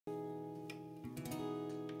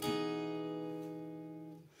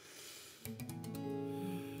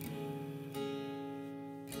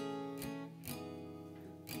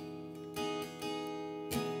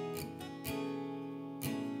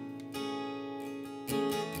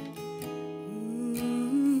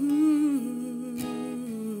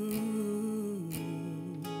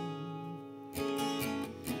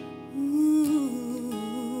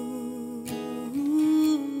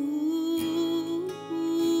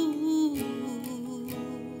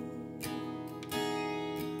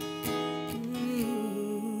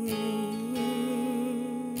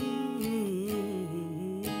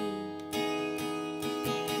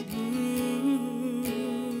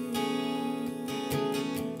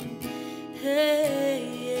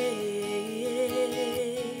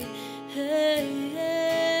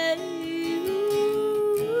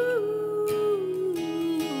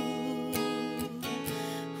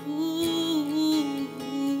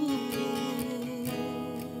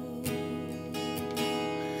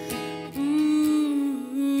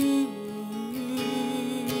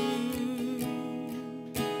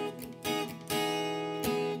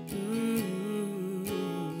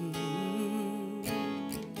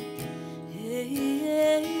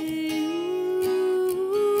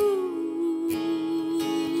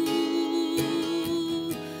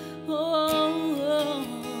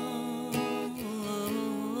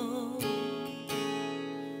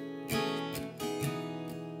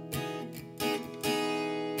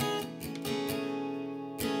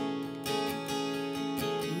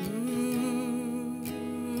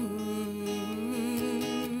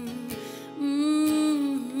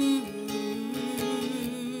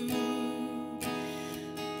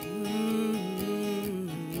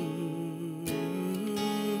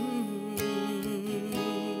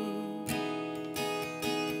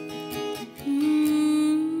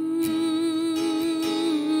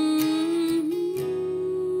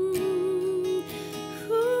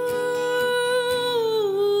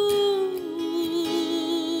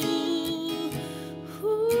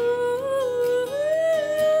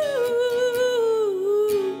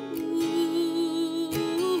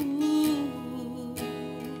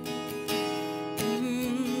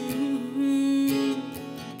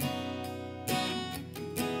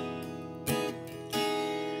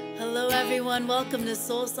everyone. Welcome to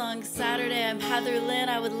Soul Song Saturday. I'm Heather Lynn.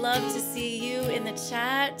 I would love to see you in the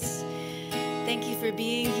chat. Thank you for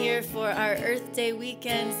being here for our Earth Day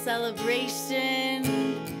weekend celebration.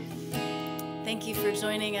 Thank you for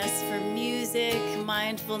joining us for music,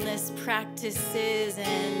 mindfulness practices,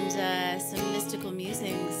 and some mystical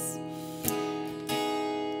musings.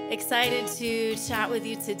 Excited to chat with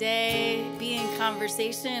you today, be in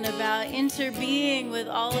conversation about interbeing with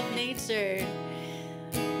all of nature.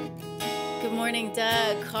 Good morning,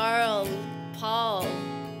 Doug, Carl, Paul.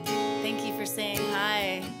 Thank you for saying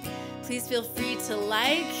hi. Please feel free to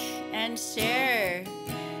like and share.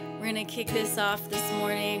 We're gonna kick this off this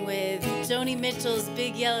morning with Joni Mitchell's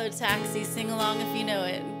Big Yellow Taxi. Sing along if you know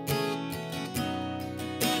it.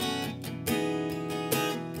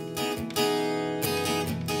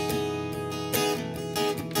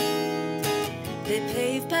 They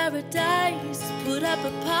paved paradise, put up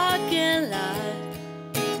a parking lot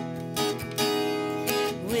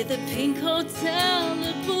with a pink hotel,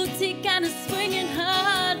 a boutique, and a swinging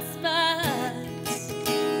hot spot.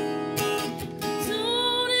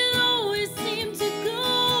 Don't it always seem to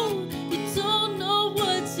go? You don't know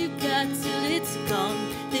what you got till it's gone.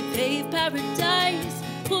 They paved paradise,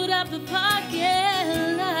 put up a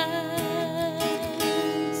parking lot.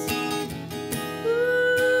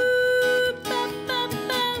 Ooh, ba, ba,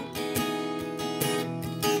 ba.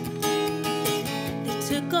 They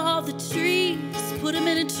took all the trees, put them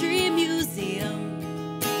in a tree museum.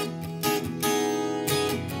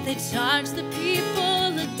 They charged the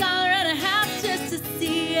people $1.50 just to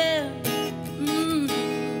see him.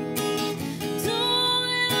 Don't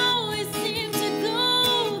it always seem to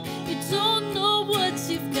go? You don't know what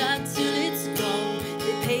you've got till it's gone.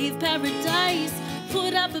 They paved paradise,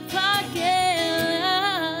 put up a parking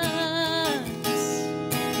lot.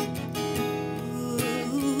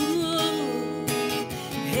 Ooh,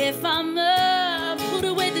 if I'm put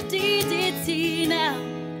away the DDT now.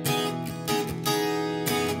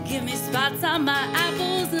 Give me spots on my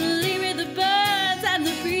apples and leave me the birds and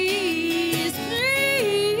the breeze.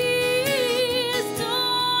 Please,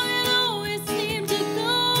 don't it always seem to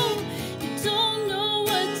go? You don't know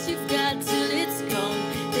what you've got till it's gone.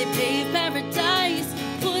 They paved paradise,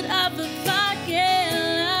 put up a parking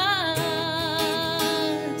lot.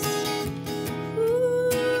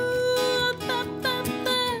 Ooh, ba, ba,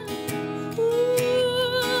 ba.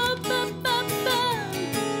 Ooh, ba, ba, ba.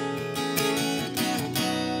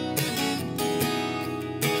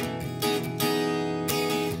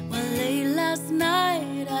 Well, late last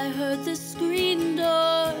night I heard the screen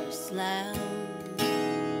door slam.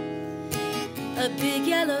 A big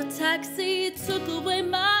yellow taxi took away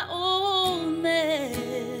my old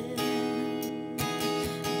man.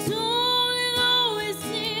 Don't it always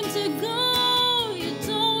seem to go? You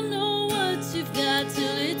don't know what you've got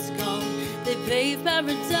till it's gone. They paved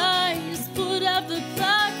paradise, put up a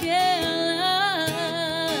parking lot.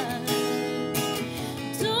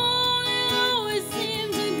 Don't it always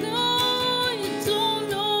seem to go? You don't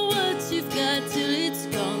know what you've got till it's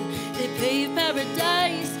gone. They paved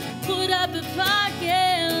paradise, put up a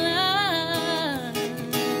parking lot.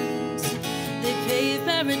 They paved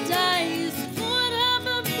paradise, put up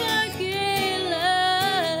a parking lot.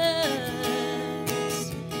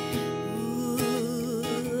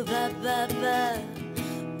 Ooh, ba ba ba.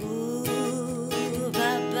 Ooh,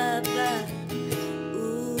 ba ba ba.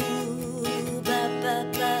 Ooh, ba ba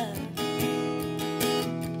ba.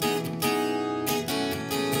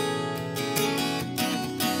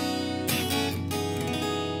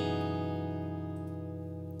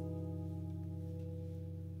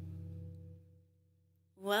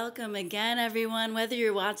 Welcome again, everyone. Whether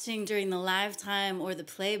you're watching during the live time or the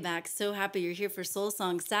playback, so happy you're here for Soul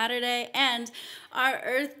Song Saturday and our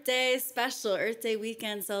Earth Day special, Earth Day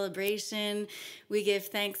weekend celebration. We give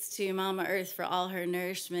thanks to Mama Earth for all her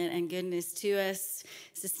nourishment and goodness to us,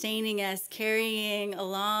 sustaining us, carrying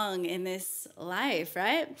along in this life,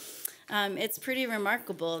 right? It's pretty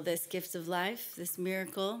remarkable, this gift of life, this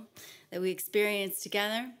miracle that we experience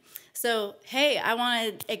together. So, hey, I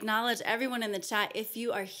want to acknowledge everyone in the chat. If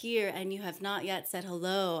you are here and you have not yet said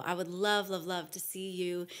hello, I would love, love, love to see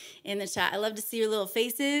you in the chat. I love to see your little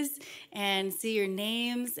faces and see your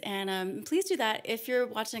names. And please do that if you're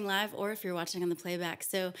watching live or if you're watching on the playback.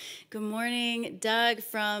 So, good morning, Doug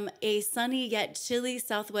from a sunny yet chilly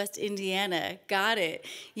Southwest Indiana. Got it.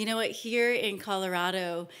 You know what? Here in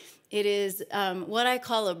Colorado, It is what I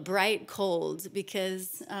call a bright cold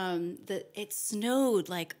because it snowed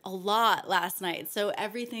like a lot last night. So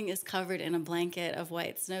everything is covered in a blanket of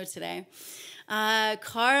white snow today.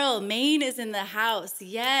 Carl, Maine is in the house.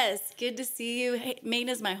 Yes, good to see you. Hey, Maine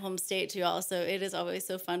is my home state too also. It is always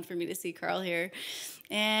so fun for me to see Carl here.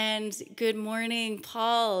 And good morning,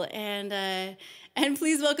 Paul. And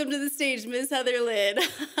please welcome to the stage, Ms. Heather Lynn.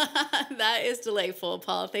 That is delightful,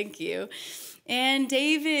 Paul. Thank you. And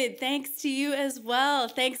David, thanks to you as well.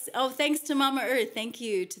 Thanks to Mama Earth. Thank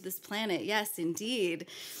you to this planet. Yes, indeed.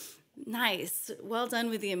 Nice. Well done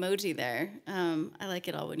with the emoji there. I like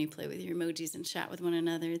it all when you play with your emojis and chat with one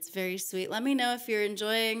another. It's very sweet. Let me know if you're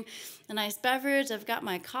enjoying a nice beverage. I've got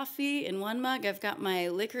my coffee in one mug. I've got my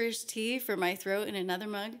licorice tea for my throat in another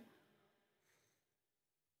mug.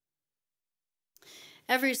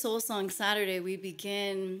 Every Soul Song Saturday, we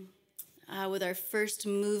begin with our first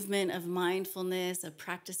movement of mindfulness, a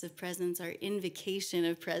practice of presence, our invocation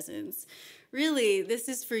of presence. Really, this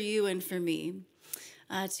is for you and for me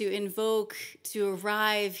to invoke, to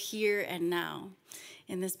arrive here and now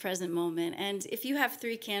in this present moment. And if you have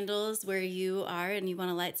 3 candles where you are and you want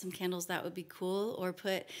to light some candles, that would be cool. Or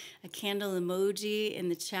put a candle emoji in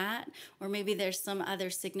the chat. Or maybe there's some other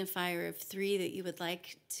signifier of 3 that you would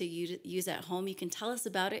like to use at home. You can tell us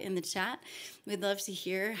about it in the chat. We'd love to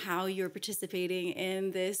hear how you're participating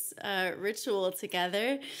in this ritual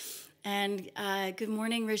together. And good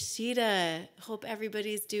morning, Rashida. Hope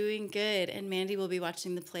everybody's doing good. And Mandy will be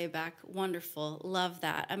watching the playback. Wonderful. Love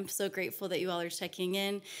that. I'm so grateful that you all are checking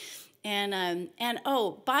in. And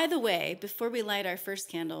oh, by the way, before we light our first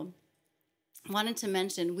candle, wanted to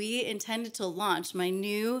mention we intended to launch my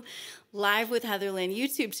new Live with Heather Lynn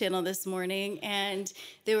YouTube channel this morning, and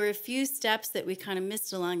there were a few steps that we kind of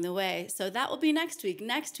missed along the way. So that will be next week.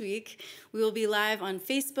 Next week, we will be live on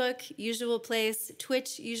Facebook, usual place,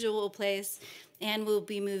 Twitch, usual place, and we'll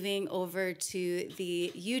be moving over to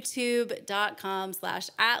the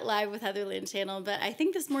youtube.com/@livewithheatherlynn channel. But I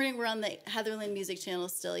think this morning we're on the Heather Lynn music channel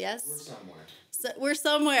still, yes? We're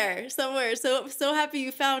somewhere. So we're somewhere. So happy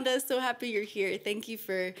you found us. So happy you're here. Thank you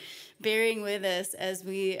for bearing with us as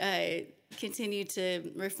we continue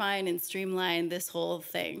to refine and streamline this whole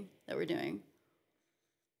thing that we're doing.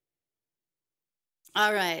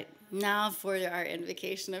 All right, now for our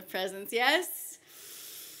invocation of presence. Yes?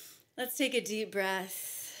 Let's take a deep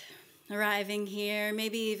breath. Arriving here,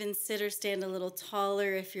 maybe even sit or stand a little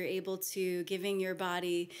taller if you're able to, giving your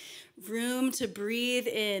body room to breathe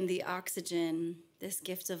in the oxygen, this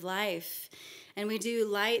gift of life. And we do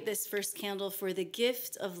light this first candle for the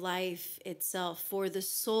gift of life itself, for the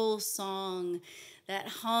soul song that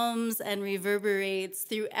hums and reverberates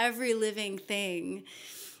through every living thing.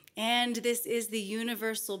 And this is the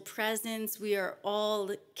universal presence we are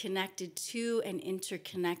all connected to and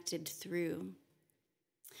interconnected through.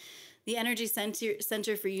 The energy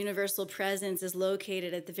center for universal presence is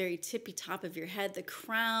located at the very tippy top of your head, the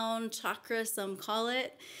crown chakra, some call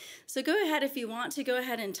it. So go ahead, if you want to, go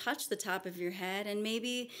ahead and touch the top of your head. And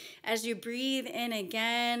maybe as you breathe in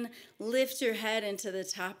again, lift your head into the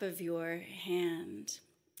top of your hand.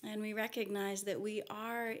 And we recognize that we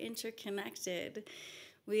are interconnected.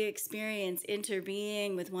 We experience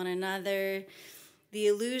interbeing with one another. The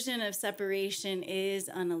illusion of separation is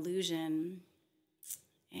an illusion.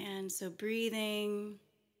 And so breathing,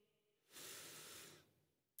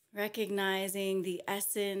 recognizing the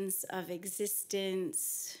essence of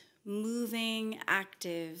existence, moving,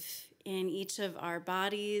 active in each of our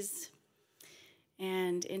bodies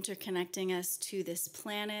and interconnecting us to this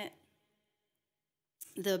planet.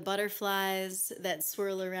 The butterflies that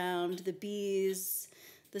swirl around, the bees,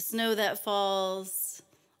 the snow that falls,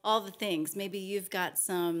 all the things. Maybe you've got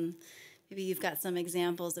some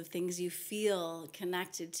examples of things you feel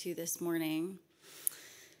connected to this morning.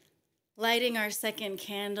 Lighting our second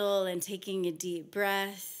candle and taking a deep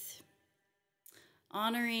breath.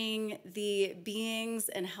 Honoring the beings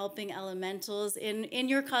and helping elementals in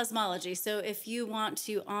your cosmology. So if you want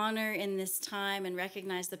to honor in this time and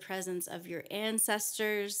recognize the presence of your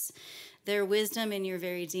ancestors, their wisdom in your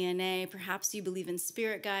very DNA, perhaps you believe in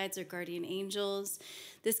spirit guides or guardian angels.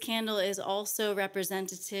 This candle is also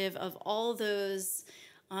representative of all those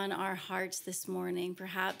on our hearts this morning,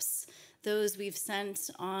 perhaps those we've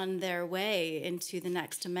sent on their way into the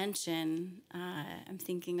next dimension. I'm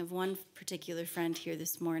thinking of one particular friend here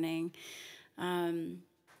this morning,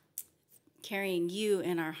 carrying you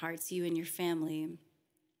in our hearts, you and your family,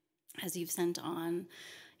 as you've sent on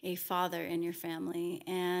a father in your family.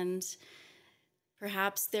 And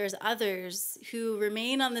Perhaps there's others who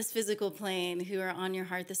remain on this physical plane who are on your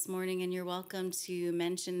heart this morning, and you're welcome to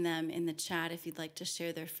mention them in the chat if you'd like to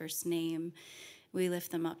share their first name. We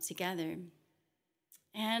lift them up together.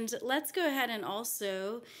 And let's go ahead and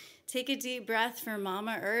also take a deep breath for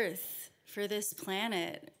Mama Earth, for this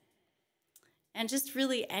planet, and just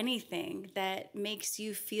really anything that makes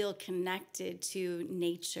you feel connected to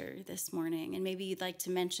nature this morning. And maybe you'd like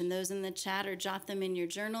to mention those in the chat or jot them in your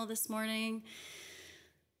journal this morning.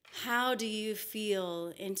 How do you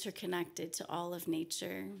feel interconnected to all of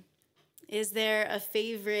nature? Is there a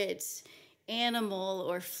favorite animal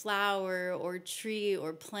or flower or tree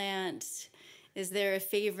or plant? Is there a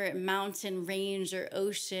favorite mountain range or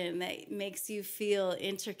ocean that makes you feel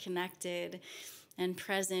interconnected and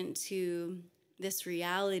present to this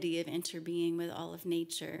reality of interbeing with all of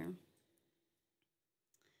nature?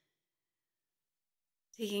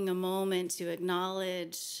 Taking a moment to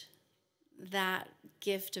acknowledge that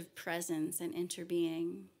gift of presence and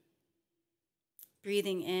interbeing.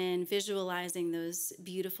 Breathing in, visualizing those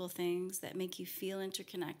beautiful things that make you feel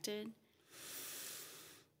interconnected.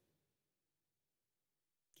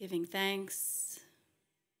 Giving thanks.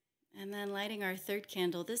 And then lighting our third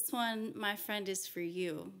candle. This one, my friend, is for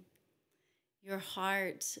you. Your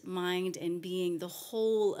heart, mind, and being, the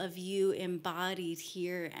whole of you embodied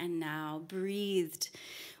here and now, breathed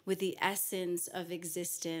with the essence of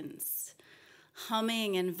existence,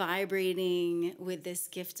 humming and vibrating with this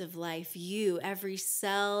gift of life. You, every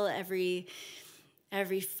cell, every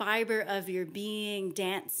fiber of your being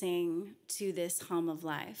dancing to this hum of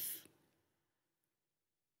life.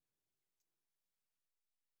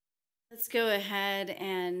 Let's go ahead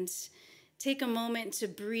and take a moment to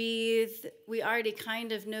breathe. We already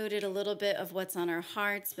kind of noted a little bit of what's on our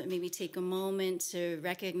hearts, but maybe take a moment to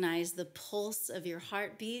recognize the pulse of your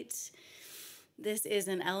heartbeat. This is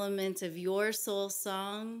an element of your soul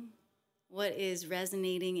song. What is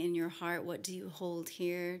resonating in your heart? What do you hold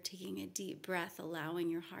here? Taking a deep breath, allowing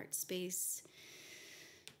your heart space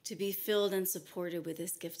to be filled and supported with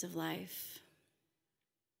this gift of life.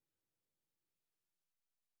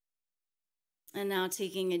 And now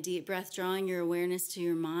taking a deep breath, drawing your awareness to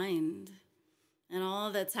your mind and all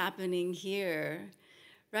that's happening here.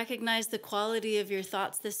 Recognize the quality of your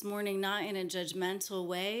thoughts this morning, not in a judgmental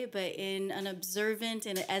way, but in an observant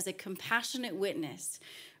and as a compassionate witness.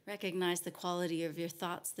 Recognize the quality of your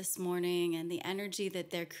thoughts this morning and the energy that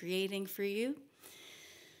they're creating for you.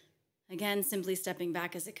 Again, simply stepping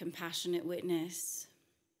back as a compassionate witness,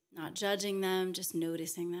 not judging them, just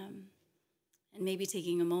noticing them. And maybe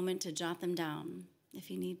taking a moment to jot them down if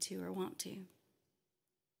you need to or want to.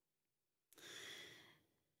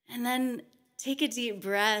 And then take a deep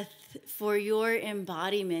breath for your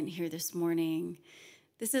embodiment here this morning.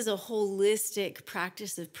 This is a holistic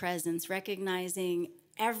practice of presence, recognizing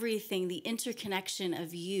everything, the interconnection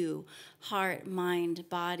of you, heart, mind,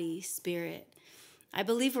 body, spirit. I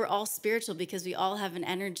believe we're all spiritual because we all have an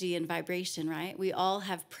energy and vibration, right? We all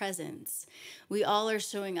have presence. We all are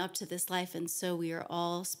showing up to this life, and so we are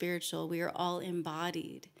all spiritual. We are all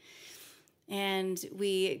embodied. And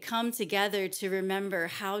we come together to remember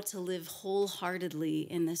how to live wholeheartedly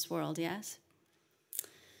in this world, yes?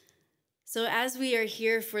 So as we are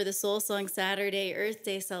here for the Soul Song Saturday Earth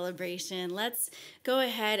Day celebration, let's go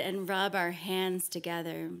ahead and rub our hands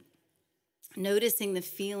together, noticing the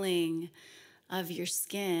feeling of your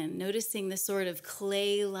skin, noticing the sort of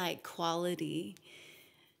clay-like quality,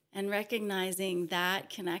 and recognizing that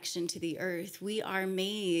connection to the earth. We are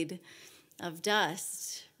made of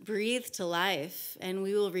dust, breathed to life, and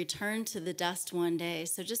we will return to the dust one day.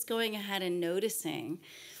 So just going ahead and noticing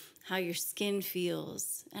how your skin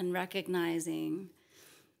feels and recognizing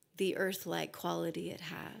the earth-like quality it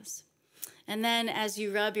has. And then as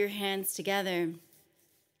you rub your hands together,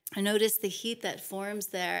 notice the heat that forms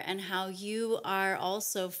there and how you are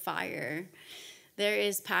also fire. There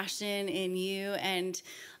is passion in you, and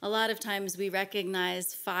a lot of times we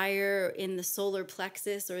recognize fire in the solar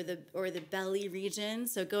plexus or the belly region.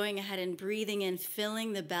 So going ahead and breathing in,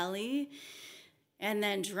 filling the belly, and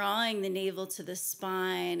then drawing the navel to the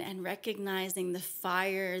spine and recognizing the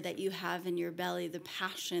fire that you have in your belly, the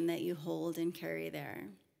passion that you hold and carry there.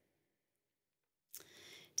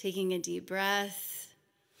 Taking a deep breath.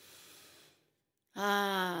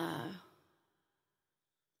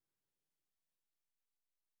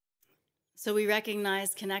 So we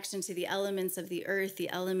recognize connection to the elements of the earth, the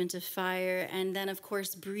element of fire, and then, of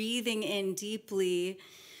course, breathing in deeply,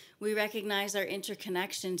 we recognize our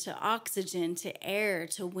interconnection to oxygen, to air,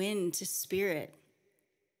 to wind, to spirit.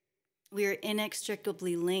 We are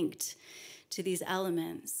inextricably linked to these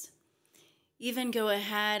elements. Even go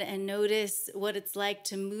ahead and notice what it's like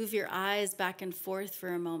to move your eyes back and forth for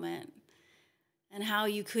a moment, and how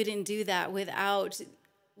you couldn't do that without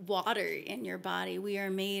water in your body. We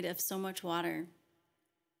are made of so much water.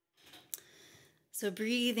 So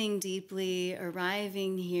breathing deeply,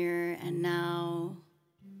 arriving here and now,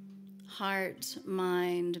 heart,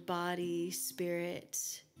 mind, body,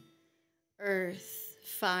 spirit, earth,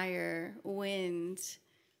 fire, wind,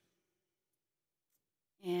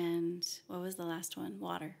 and what was the last one?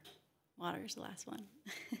 Water. Water is the last one.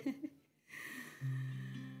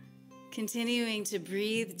 Continuing to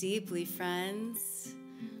breathe deeply, friends.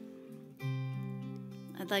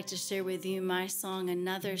 I'd like to share with you my song,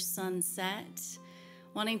 Another Sunset.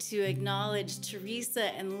 Wanting to acknowledge Teresa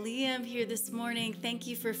and Liam here this morning. Thank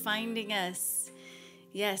you for finding us.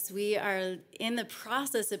 Yes, we are in the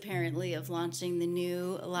process, apparently, of launching the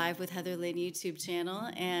new Live with Heather Lynn YouTube channel,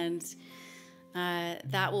 and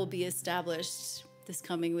that will be established this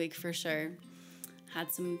coming week for sure. Had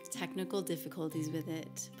some technical difficulties with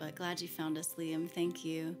it, but glad you found us, Liam. Thank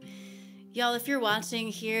you. Y'all, if you're watching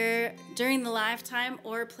here during the live time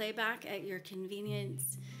or playback at your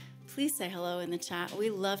convenience, please say hello in the chat. We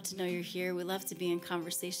love to know you're here. We love to be in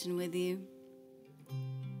conversation with you.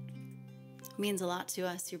 It means a lot to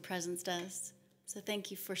us, your presence does. So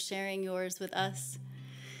thank you for sharing yours with us.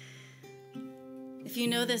 If you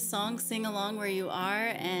know this song, sing along where you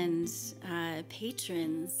are. And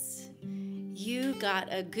patrons, you got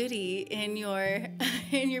a goodie in your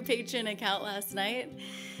patron account last night.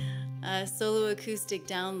 A solo acoustic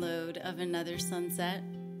download of Another Sunset.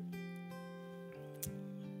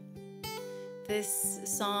 This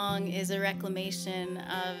song is a reclamation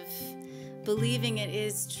of believing it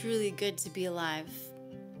is truly good to be alive.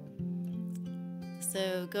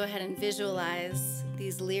 So go ahead and visualize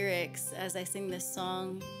these lyrics as I sing this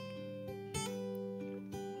song.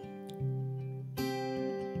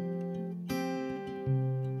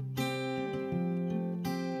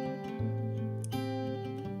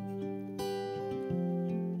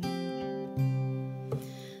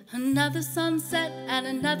 Another sunset and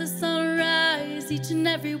another sunrise. Each and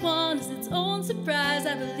every one is its own surprise.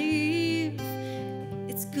 I believe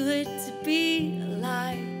it's good to be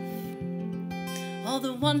alive. All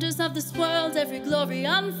the wonders of this world, every glory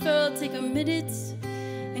unfurled. Take a minute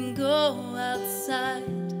and go outside.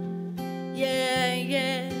 Yeah,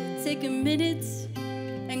 yeah, take a minute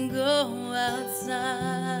and go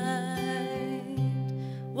outside.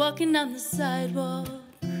 Walking down the sidewalk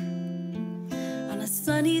on a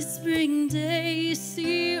sunny spring day, you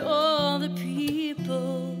see all the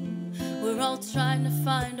people. We're all trying to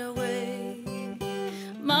find our way.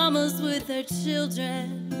 Mamas with their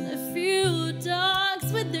children, a few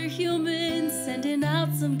dogs with their humans, sending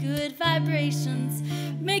out some good vibrations.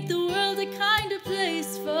 Make the world a kinder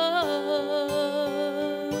place for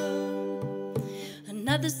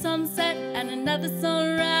another sunset and another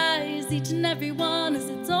sunrise. Each and every one is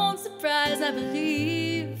its own surprise. I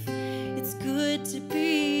believe it's good to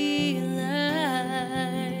be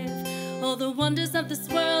alive. All the wonders of this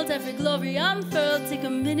world, every glory unfurled. Take a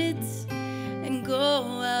minute and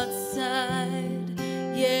go outside.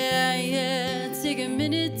 Yeah, yeah, take a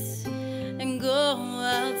minute and go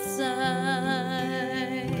outside.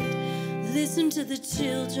 Listen to the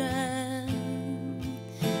children,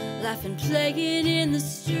 laughing, playing in the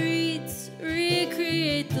streets.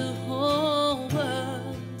 Recreate the whole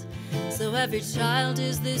world, so every child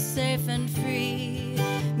is this safe and free.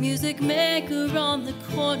 Music maker on the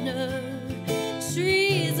corner,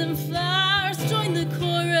 trees and flowers join the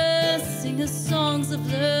chorus. Sing us songs of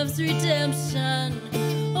love's redemption,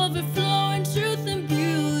 overflowing truth and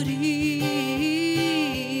beauty.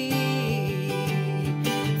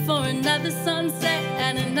 For another sunset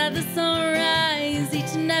and another sunrise.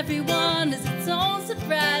 Each and every one is its own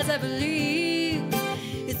surprise. I believe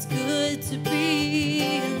it's good to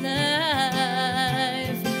be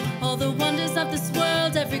alive. All the wonders of this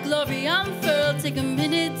world, every glory unfurled. Take a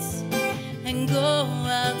minute and go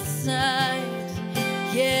outside.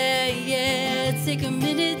 Yeah, yeah, take a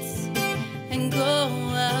minute and go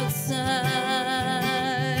outside.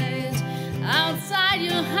 Outside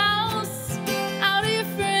your house, out of your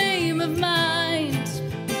frame of mind,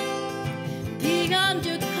 beyond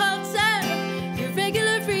your culture, your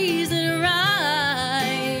regular reason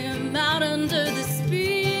rhyme. Out under this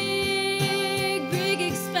big, big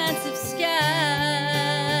expansive sky,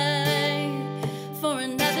 for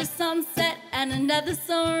another sunset and another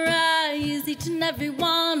sunrise. Each and every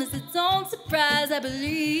one is its own surprise. I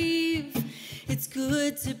believe it's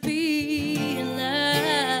good to be alive.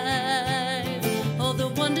 All the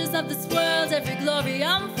wonders of this world, every glory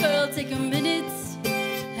unfurled. Take a minute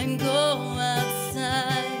and go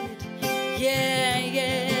outside. Yeah,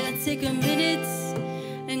 yeah, take a minute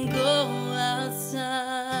and go outside.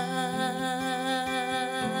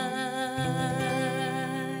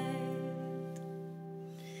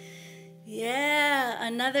 Yeah,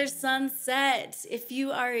 another sunset. If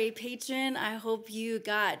you are a patron, I hope you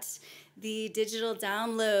got the digital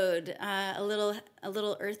download, a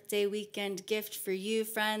little Earth Day weekend gift for you,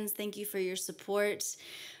 friends. Thank you for your support.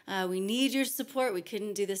 We need your support. We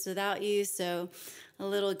couldn't do this without you. So a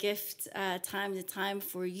little gift time to time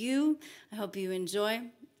for you. I hope you enjoy.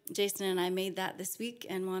 Jason and I made that this week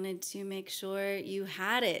and wanted to make sure you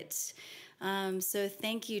had it. So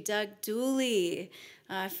thank you, Doug Dooley,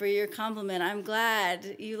 for your compliment. I'm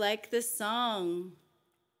glad you like this song.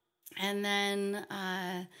 And then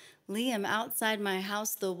Liam, outside my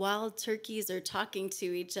house, the wild turkeys are talking to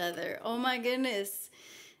each other. Oh my goodness.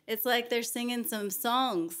 It's like they're singing some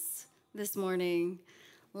songs this morning.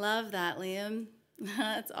 Love that, Liam.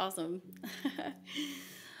 That's awesome.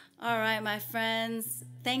 All right, my friends.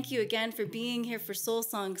 Thank you again for being here for Soul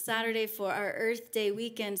Song Saturday for our Earth Day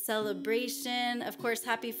weekend celebration. Of course,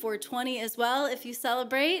 happy 420 as well if you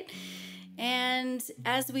celebrate. And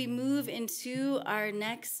as we move into our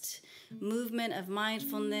next movement of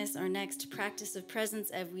mindfulness, our next practice of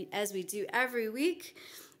presence, as we do every week,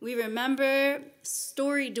 we remember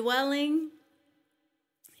Storydwelling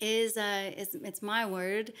is it's my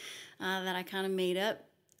word that I kind of made up.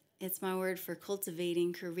 It's my word for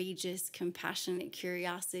cultivating courageous, compassionate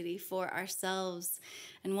curiosity for ourselves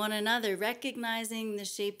and one another, recognizing the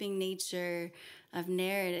shaping nature of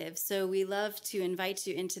narrative. So we love to invite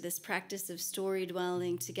you into this practice of story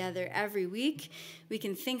dwelling together every week. We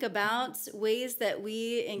can think about ways that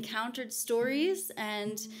we encountered stories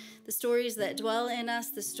and the stories that dwell in us,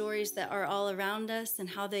 the stories that are all around us and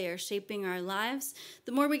how they are shaping our lives.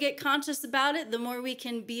 The more we get conscious about it, the more we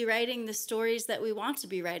can be writing the stories that we want to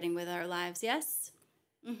be writing with our lives. Yes?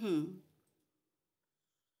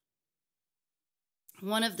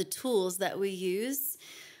 One of the tools that we use,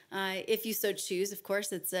 if you so choose, of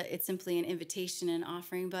course, it's simply an invitation and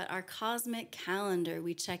offering, but our cosmic calendar,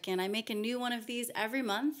 we check in. I make a new one of these every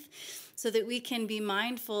month so that we can be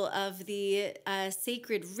mindful of the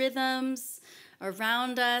sacred rhythms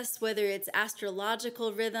around us, whether it's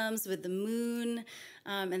astrological rhythms with the moon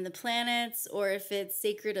and the planets, or if it's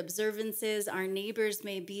sacred observances our neighbors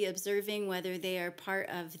may be observing, whether they are part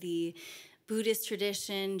of the Buddhist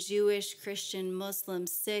tradition, Jewish, Christian, Muslim,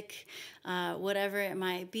 Sikh, whatever it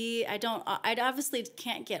might be. I obviously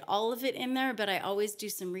can't get all of it in there, but I always do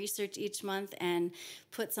some research each month and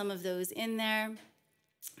put some of those in there.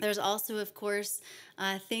 There's also, of course,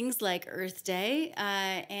 things like Earth Day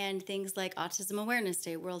and things like Autism Awareness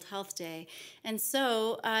Day, World Health Day. And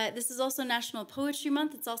so this is also National Poetry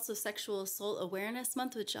Month. It's also Sexual Soul Awareness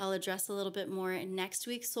Month, which I'll address a little bit more in next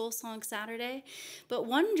week's Soul Song Saturday. But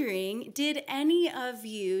wondering, did any of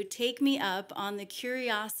you take me up on the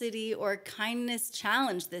curiosity or kindness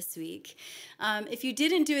challenge this week? If you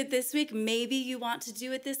didn't do it this week, maybe you want to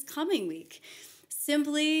do it this coming week.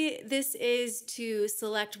 Simply, this is to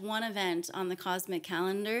select one event on the cosmic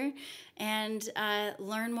calendar and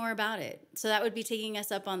learn more about it. So that would be taking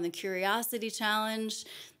us up on the curiosity challenge,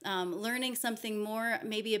 learning something more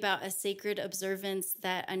maybe about a sacred observance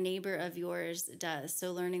that a neighbor of yours does.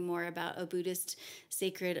 So learning more about a Buddhist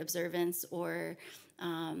sacred observance or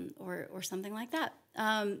something like that.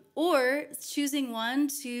 Or choosing one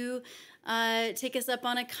to take us up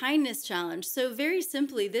on a kindness challenge. So very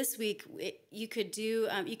simply this week, you could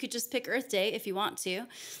just pick Earth Day if you want to,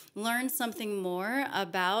 learn something more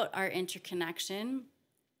about our interconnection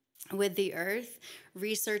with the earth,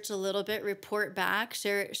 research a little bit, report back,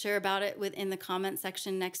 share about it within the comment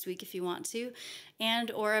section next week if you want to,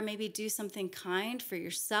 and or maybe do something kind for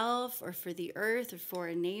yourself or for the earth or for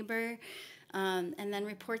a neighbor. And then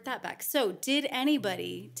report that back. So did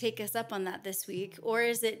anybody take us up on that this week? Or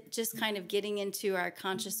is it just kind of getting into our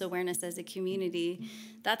conscious awareness as a community?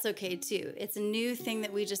 That's okay too. It's a new thing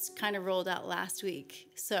that we just kind of rolled out last week.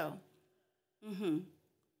 So,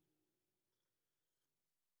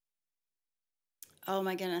 Oh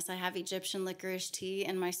my goodness, I have Egyptian licorice tea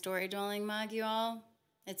in my story dwelling mug, you all.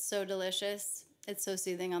 It's so delicious. It's so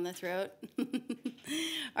soothing on the throat.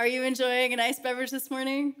 Are you enjoying a nice beverage this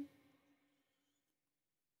morning?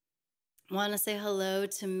 Want to say hello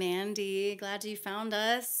to Mandy. Glad you found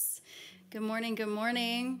us. Good morning, good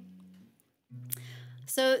morning.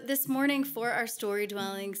 So this morning for our story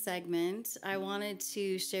dwelling segment, I wanted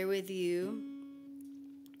to share with you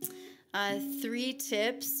 3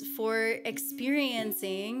 tips for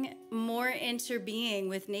experiencing more interbeing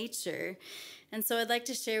with nature. And so I'd like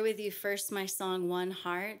to share with you first my song, One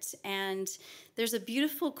Heart. And there's a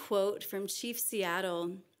beautiful quote from Chief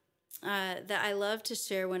Seattle that I love to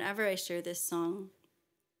share whenever I share this song.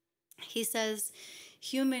 He says,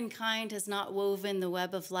 "Humankind has not woven the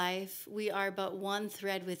web of life. We are but one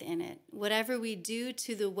thread within it. Whatever we do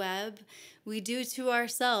to the web, we do to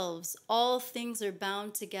ourselves. All things are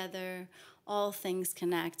bound together. All things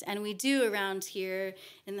connect." And we do around here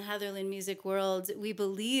in the Heatherland music world. We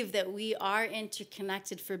believe that we are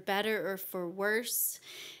interconnected for better or for worse.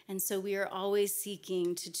 And so we are always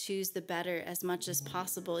seeking to choose the better as much as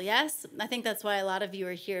possible. Yes, I think that's why a lot of you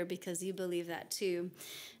are here, because you believe that too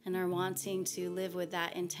and are wanting to live with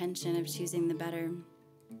that intention of choosing the better.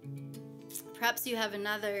 Perhaps you have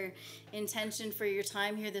another intention for your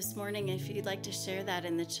time here this morning. If you'd like to share that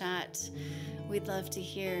in the chat, we'd love to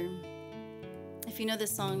hear. If you know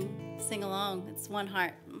this song, sing along. It's One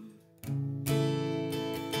Heart.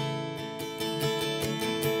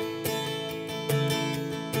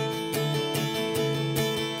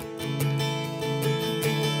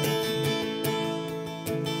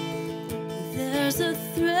 There's a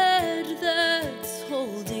thread that's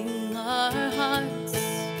holding our hearts,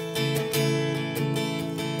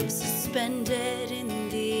 suspended in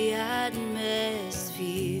the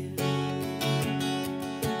atmosphere.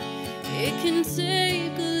 It can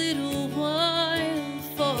take a little while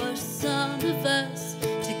for some of us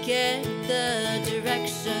to get the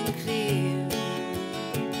direction clear.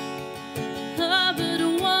 But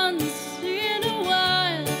once in a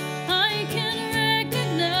while, I can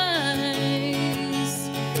recognize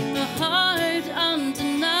a heart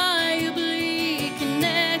undeniably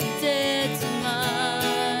connected to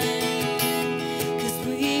mine. 'Cause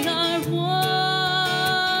we are one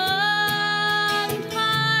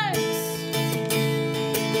heart.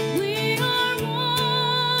 We are one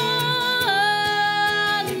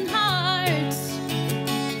heart.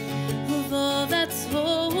 Of all that's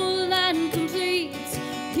whole and complete,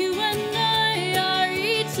 you and I are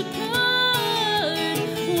each a part.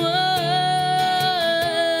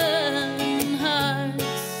 One heart.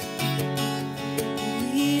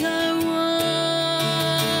 We are one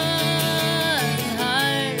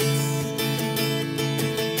heart.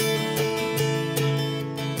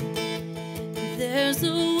 There's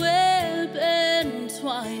a web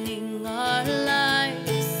entwining our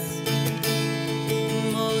lives,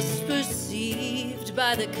 most perceived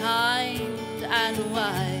by the kind and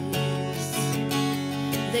wise.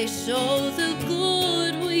 They show the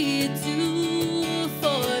good we do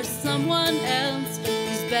for someone else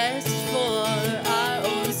is best for our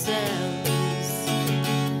own selves.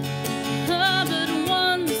 But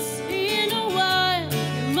once in a while,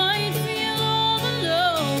 you might feel all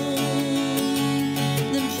alone.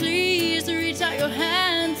 Then please reach out your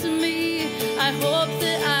hand to me. I hope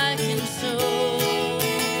that I can show.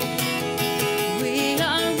 We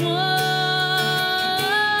are one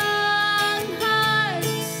heart.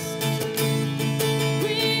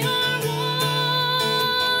 We are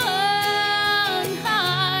one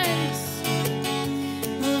heart.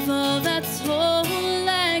 Of all that's whole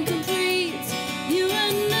and complete, you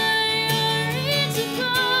and I are each a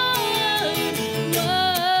part. One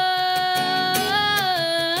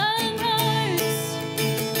heart.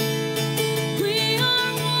 We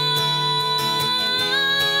are one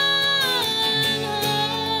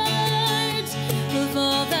heart. Of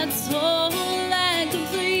all that's whole and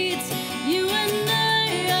complete, you and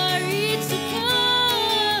I are each a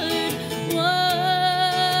part. One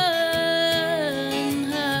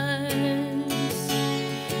heart.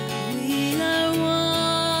 We are one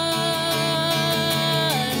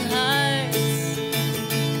heart.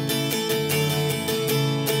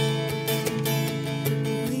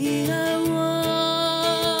 We are one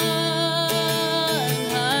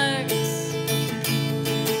heart.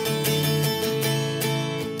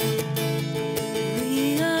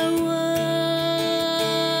 We are one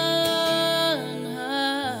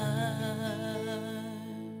heart.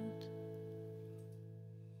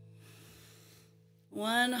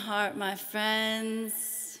 One heart, my friends.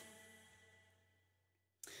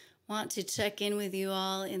 Want to check in with you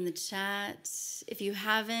all in the chat. If you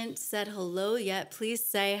haven't said hello yet, please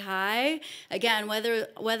say hi. Again,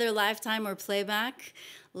 whether lifetime or playback,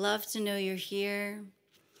 love to know you're here.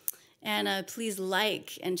 And please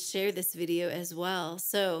like and share this video as well.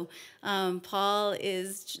 So Paul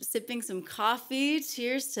is sipping some coffee.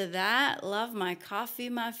 Cheers to that. Love my coffee,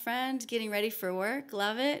 my friend. Getting ready for work.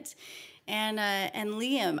 Love it. And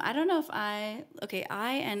Liam, I don't know if I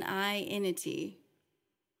and I-inity.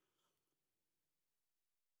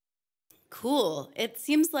 Cool. It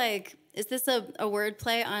seems like, is this a word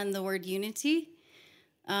play on the word unity?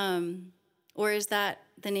 Or is that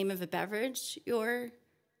the name of a beverage you're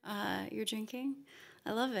drinking?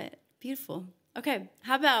 I love it. Beautiful. Okay,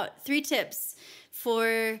 how about 3 tips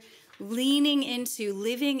for leaning into,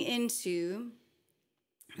 living into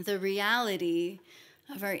the reality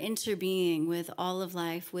of our interbeing with all of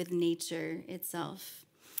life, with nature itself.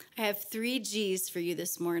 I have 3 G's for you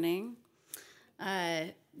this morning.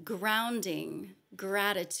 Grounding,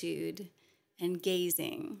 gratitude, and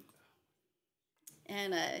gazing.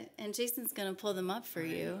 And Jason's going to pull them up for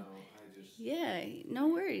you. Yeah, no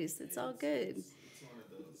worries. It's all good.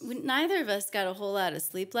 Neither of us got a whole lot of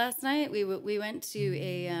sleep last night. We went to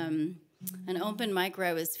an open mic where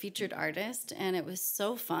I was featured artist, and it was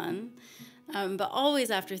so fun. But always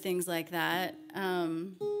after things like that,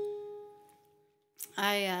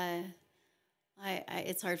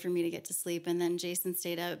 it's hard for me to get to sleep. And then Jason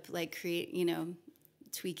stayed up, like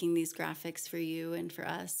tweaking these graphics for you and for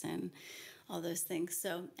us and all those things.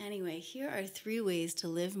 So anyway, here are 3 ways to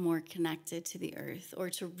live more connected to the earth, or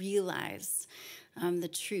to realize the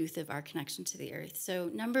truth of our connection to the earth. So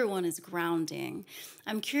number 1 is grounding.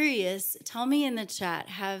 I'm curious, tell me in the chat,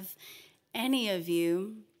 have any of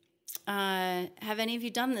you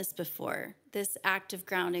done this before, this act of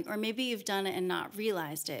grounding? Or maybe you've done it and not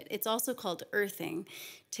realized it. It's also called earthing.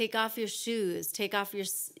 Take off your shoes,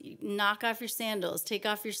 knock off your sandals, take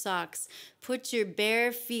off your socks, put your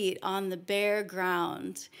bare feet on the bare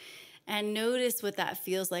ground, and notice what that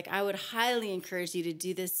feels like. I would highly encourage you to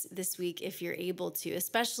do this week if you're able to,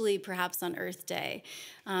 especially perhaps on Earth Day.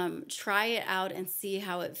 Try it out and see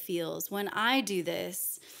how it feels. When I do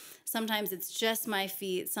this, sometimes it's just my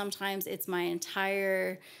feet. Sometimes it's my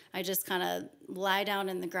I just kind of lie down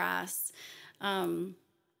in the grass.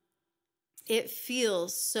 It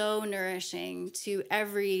feels so nourishing to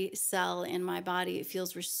every cell in my body. It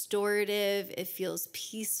feels restorative. It feels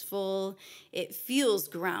peaceful. It feels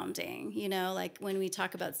grounding. Like when we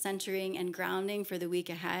talk about centering and grounding for the week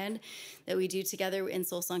ahead that we do together in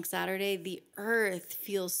Soul Song Saturday, the earth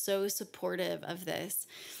feels so supportive of this.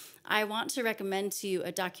 I want to recommend to you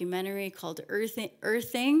a documentary called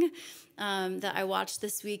Earthing that I watched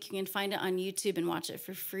this week. You can find it on YouTube and watch it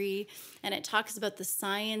for free. And it talks about the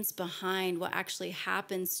science behind what actually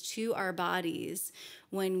happens to our bodies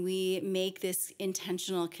when we make this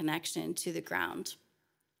intentional connection to the ground.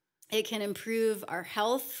 It can improve our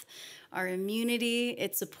health, our immunity.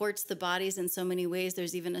 It supports the bodies in so many ways.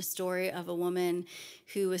 There's even a story of a woman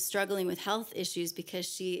who was struggling with health issues because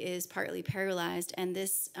she is partly paralyzed. And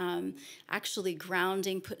this actually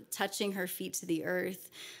grounding, touching her feet to the earth,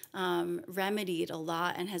 remedied a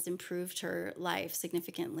lot and has improved her life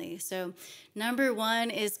significantly. So number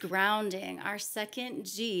 1 is grounding. Our second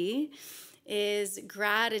G is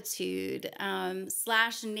gratitude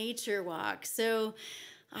 / nature walk. So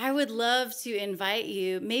I would love to invite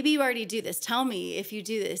you. Maybe you already do this. Tell me if you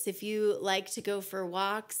do this, if you like to go for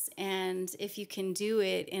walks, and if you can do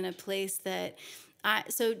it in a place that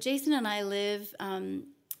so Jason and I live in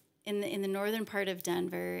the northern part of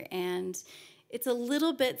Denver, and it's a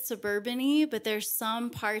little bit suburban-y, but there's some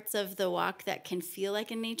parts of the walk that can feel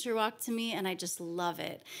like a nature walk to me, and I just love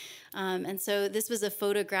it. And so this was a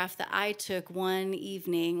photograph that I took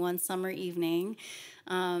one summer evening,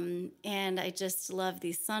 and I just love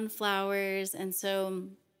these sunflowers. And so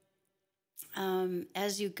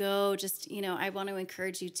as you go, I want to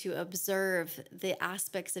encourage you to observe the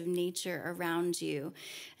aspects of nature around you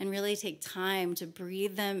and really take time to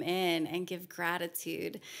breathe them in and give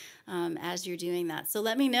gratitude as you're doing that. So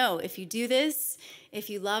let me know if you do this, if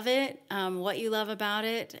you love it, what you love about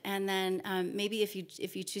it, and then maybe if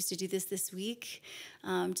you choose to do this week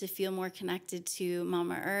to feel more connected to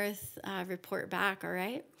Mama Earth, report back, all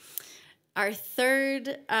right? Our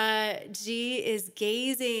third G is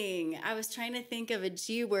gazing. I was trying to think of a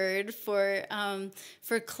G word for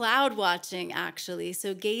cloud watching, actually.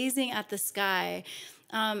 So gazing at the sky.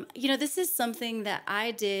 This is something that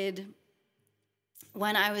I did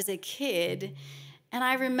when I was a kid. And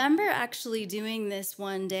I remember actually doing this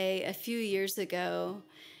one day a few years ago.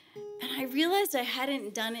 And I realized I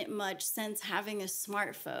hadn't done it much since having a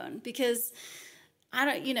smartphone, because I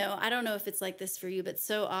don't know if it's like this for you, but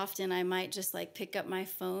so often I might just pick up my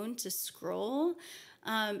phone to scroll.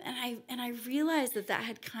 And I realized that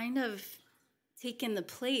had kind of taken the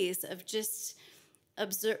place of just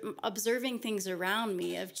observing things around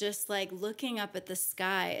me, of just looking up at the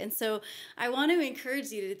sky. And so I want to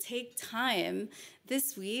encourage you to take time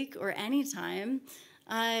this week or any time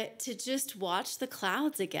to just watch the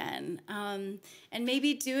clouds again, and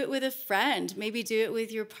maybe do it with a friend, maybe do it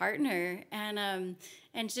with your partner, and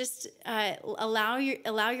just allow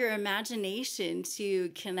your imagination to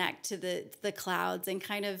connect to the clouds and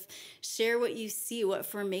kind of share what you see, what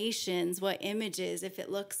formations, what images, if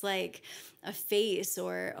it looks like a face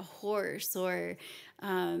or a horse or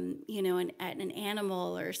you know, an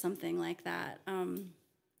animal or something like that.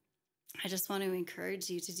 I just want to encourage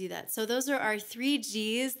you to do that. So those are our 3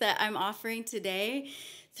 G's that I'm offering today.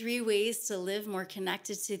 3 ways to live more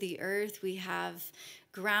connected to the earth. We have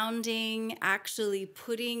grounding, actually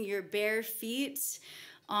putting your bare feet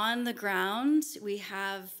on the ground. We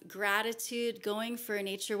have gratitude, going for a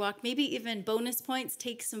nature walk, maybe even bonus points,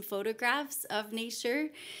 take some photographs of nature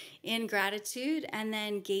in gratitude, and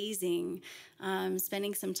then gazing,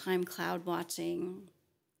 spending some time cloud watching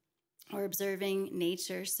or observing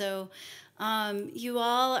nature. So you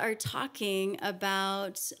all are talking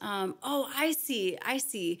about, oh, I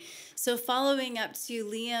see. So following up to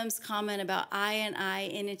Liam's comment about I and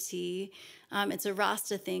I-inity, it's a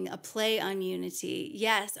Rasta thing, a play on unity.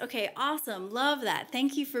 Yes, okay, awesome, love that.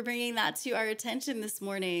 Thank you for bringing that to our attention this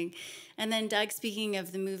morning. And then Doug speaking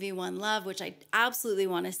of the movie One Love, which I absolutely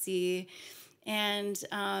want to see. And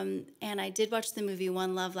I did watch the movie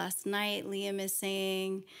One Love last night. Liam is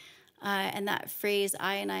saying, and that phrase,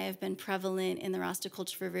 I and I, have been prevalent in the Rasta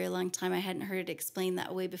culture for a very long time. I hadn't heard it explained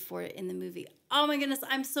that way before in the movie. Oh my goodness,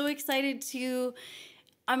 I'm so excited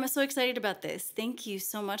about this. Thank you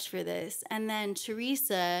so much for this. And then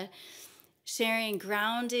Teresa sharing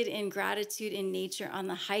grounded in gratitude in nature on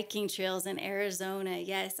the hiking trails in Arizona.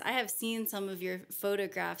 Yes, I have seen some of your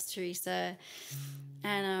photographs, Teresa.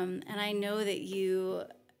 And I know that you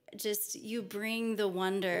bring the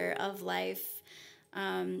wonder of life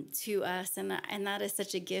to us, and that is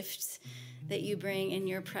such a gift that you bring in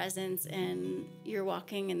your presence, and you're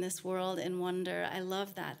walking in this world in wonder. I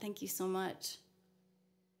love that. Thank you so much.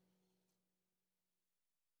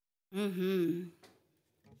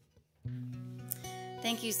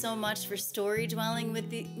 Thank you so much for story dwelling with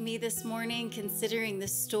me this morning, considering the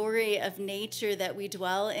story of nature that we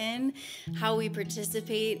dwell in, how we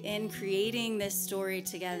participate in creating this story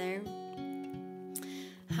together,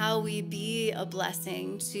 how we be a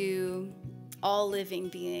blessing to all living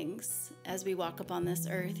beings as we walk upon this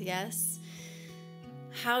earth, yes?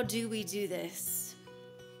 How do we do this?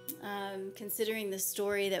 Considering the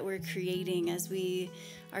story that we're creating as we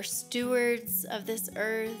are stewards of this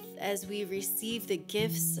earth, as we receive the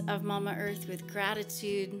gifts of Mama Earth with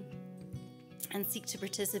gratitude and seek to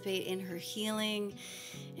participate in her healing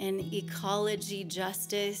and ecology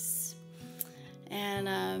justice.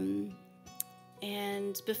 And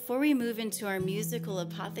before we move into our musical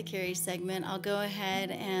Apothecary segment, I'll go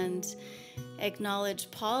ahead and acknowledge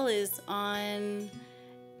Paul is on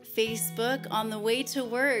Facebook on the way to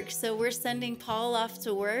work. So we're sending Paul off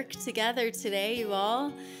to work together today, you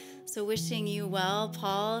all. So wishing you well,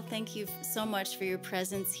 Paul. Thank you so much for your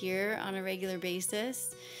presence here on a regular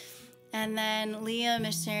basis. And then Liam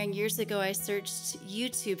is sharing, years ago I searched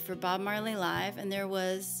YouTube for Bob Marley Live, and there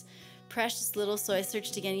was precious little, so I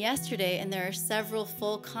searched again yesterday, and there are several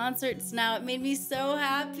full concerts now. It made me so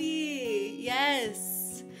happy.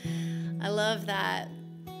 Yes, I love that.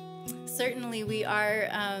 Certainly, we are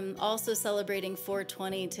also celebrating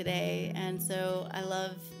 420 today, and so I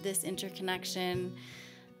love this interconnection.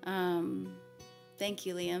 Thank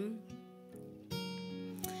you, Liam.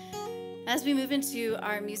 As we move into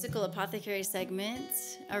our musical Apothecary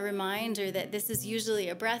segment, a reminder that this is usually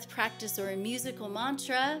a breath practice or a musical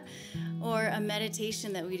mantra or a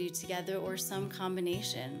meditation that we do together or some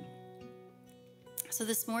combination. So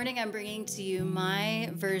this morning I'm bringing to you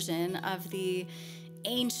my version of the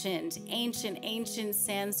ancient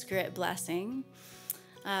Sanskrit blessing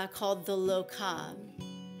called the Loka.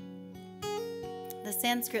 The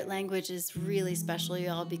Sanskrit language is really special,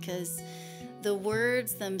 y'all, because the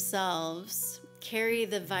words themselves carry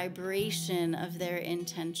the vibration of their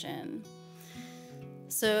intention.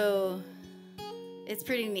 So it's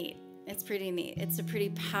pretty neat. It's a pretty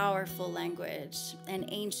powerful language and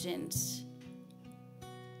ancient.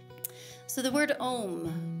 So the word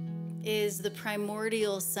Om is the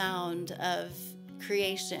primordial sound of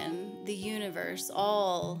creation, the universe,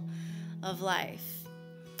 all of life.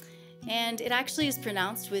 And it actually is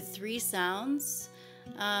pronounced with 3 sounds.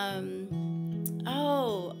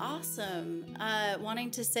 Oh, awesome. Wanting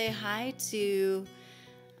to say hi to,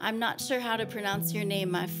 I'm not sure how to pronounce your name,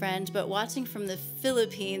 my friend, but watching from the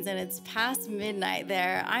Philippines, and it's past midnight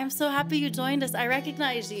there. I'm so happy you joined us. I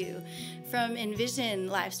recognize you from Envision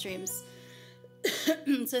live streams.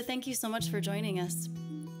 So thank you so much for joining us.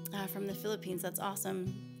 from the Philippines. That's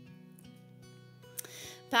awesome.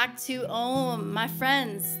 Back to Om. My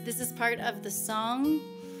friends, this is part of the song.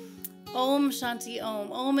 Om Shanti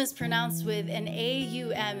Om. Om is pronounced with an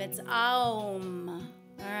A-U-M. It's Aum.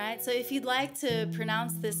 All right, so if you'd like to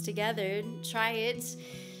pronounce this together, try it.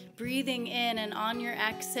 Breathing in, and on your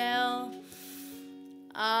exhale,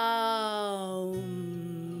 Aum.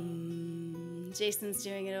 Jason's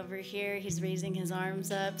doing it over here. He's raising his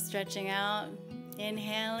arms up, stretching out.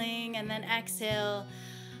 Inhaling, and then exhale,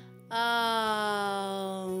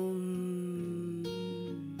 Aum.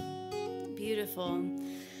 Beautiful.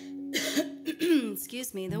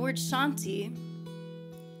 Excuse me. The word Shanti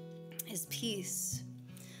is peace.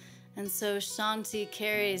 And so Shanti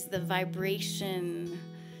carries the vibration,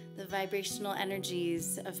 the vibrational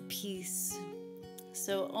energies of peace.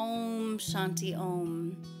 So Om Shanti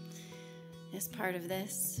Om is part of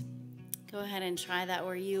this. Go ahead and try that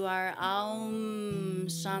where you are. Om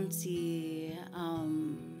Shanti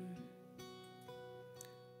Om.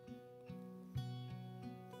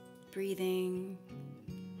 Breathing.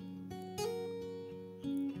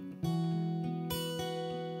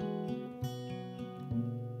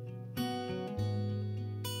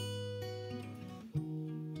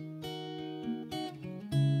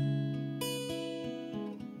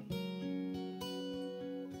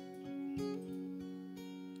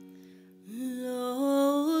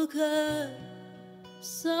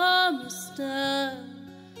 Samasta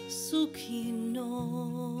Sukhino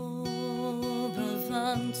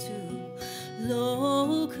Bhavantu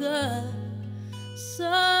Loka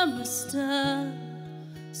Samasta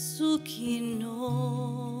Sukhino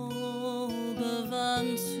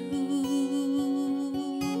Bhavantu.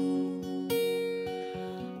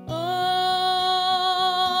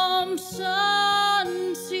 Om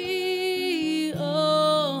Shanti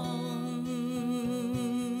Om.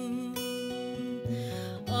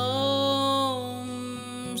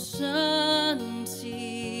 Om Shanti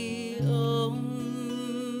Om.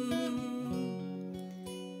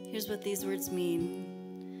 Here's what these words mean.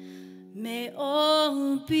 May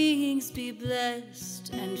all beings be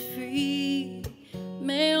blessed and free.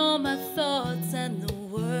 May all my thoughts and the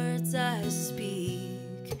words I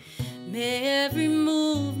speak, may every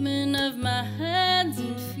movement of my hands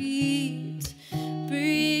and feet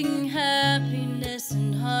bring happiness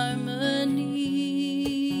and harmony.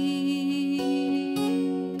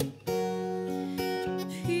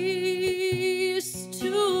 Peace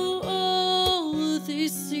to all.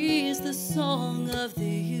 This is the song of the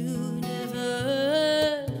universe.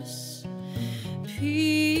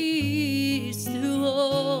 Peace through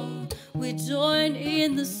all. We join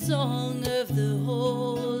in the song of the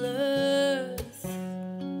whole earth.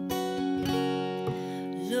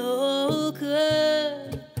 Loka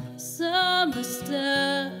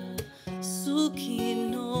Samasta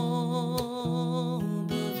Sukhino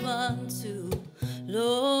Bhavantu.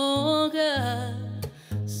 Loka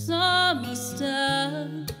Samasta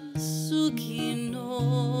Sukhino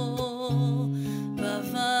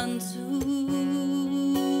Bhavantu.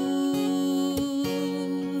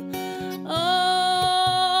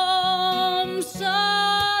 Om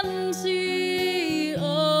Shanti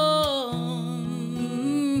Om.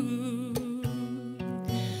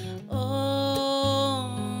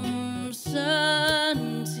 Om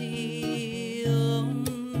Shanti Om.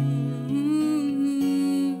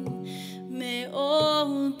 May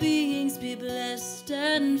all beings be blessed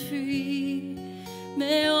and free.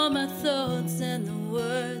 May all my thoughts and the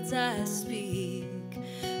words I speak,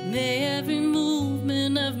 may every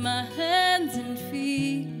movement of my hands and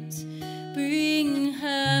feet bring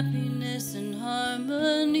happiness and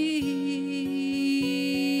harmony.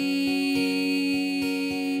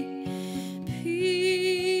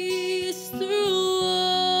 Peace through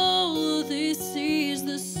all. This is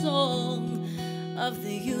the song of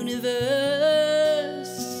the universe.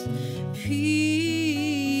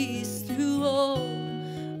 Peace through all.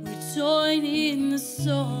 We join in the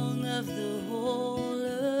song of the whole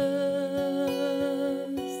earth.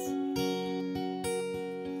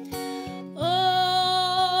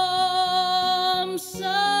 Om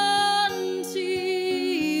Shanti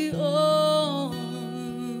Om.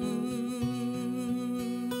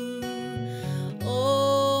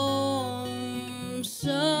 Om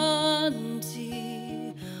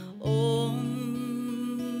Shanti Om.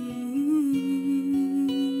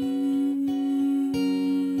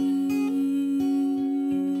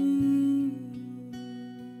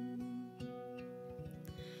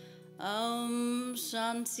 Om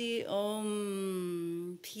Shanti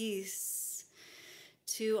Om. Peace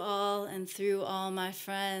to all and through all my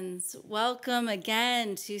friends. Welcome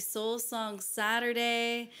again to Soul Song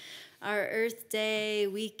Saturday, our Earth Day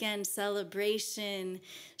weekend celebration.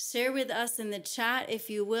 Share with us in the chat, if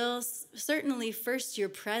you will. Certainly first your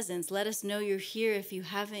presence. Let us know you're here. If you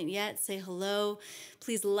haven't yet, say hello.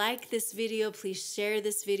 Please like this video. Please share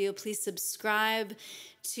this video. Please subscribe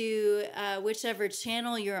to whichever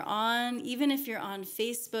channel you're on. Even if you're on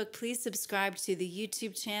Facebook, please subscribe to the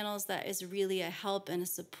YouTube channels. That is really a help and a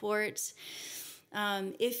support.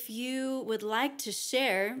 If you would like to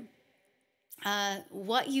share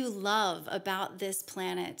what you love about this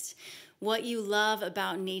planet, what you love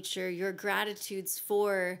about nature, your gratitudes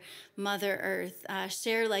for Mother Earth.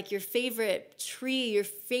 Share like your favorite tree, your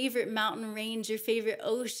favorite mountain range, your favorite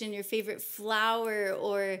ocean, your favorite flower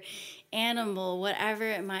or animal, whatever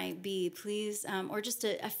it might be, please. Or just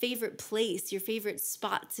a favorite place, your favorite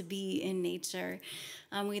spot to be in nature.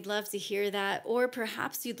 We'd love to hear that. Or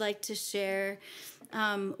perhaps you'd like to share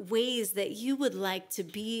ways that you would like to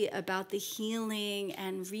be about the healing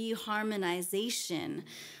and reharmonization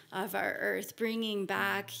of our earth, bringing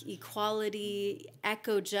back equality,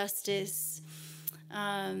 eco-justice.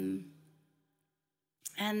 And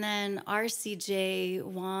then RCJ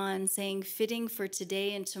Juan saying, fitting for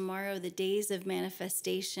today and tomorrow, the days of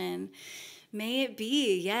manifestation. May it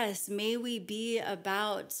be, yes, may we be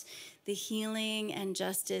about the healing and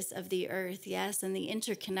justice of the earth, yes, and the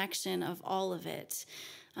interconnection of all of it.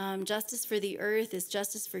 Justice for the earth is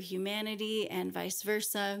justice for humanity and vice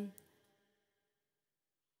versa.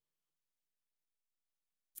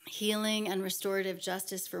 Healing and restorative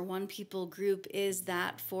justice for one people group is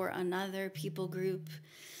that for another people group.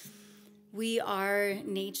 We are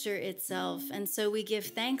nature itself, and so we give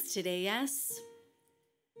thanks today, yes?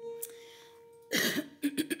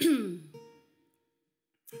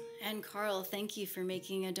 And Carl, thank you for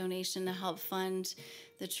making a donation to help fund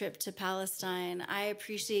the trip to Palestine. I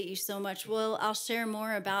appreciate you so much. Well, I'll share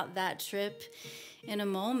more about that trip in a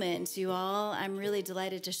moment, you all. I'm really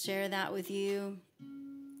delighted to share that with you.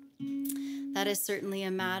 That is certainly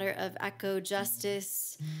a matter of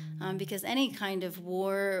eco-justice, because any kind of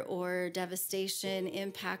war or devastation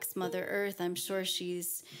impacts Mother Earth. I'm sure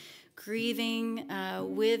she's grieving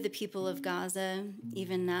with the people of Gaza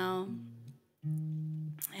even now.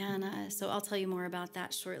 And so I'll tell you more about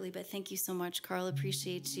that shortly, but thank you so much, Carl.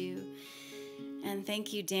 Appreciate you. And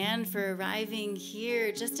thank you, Dan, for arriving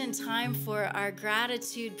here just in time for our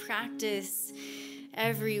gratitude practice.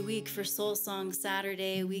 Every week for Soul Song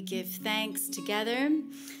Saturday, we give thanks together.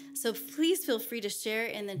 So please feel free to share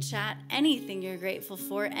in the chat anything you're grateful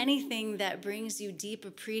for, anything that brings you deep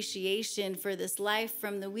appreciation for this life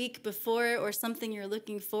from the week before or something you're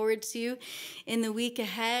looking forward to in the week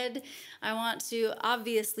ahead. I want to,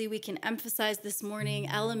 obviously, we can emphasize this morning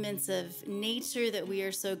elements of nature that we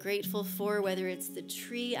are so grateful for, whether it's the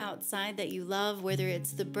tree outside that you love, whether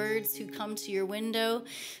it's the birds who come to your window,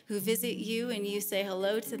 who visit you and you say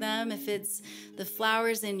hello to them, if it's the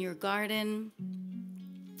flowers in your garden.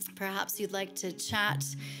 Perhaps you'd like to chat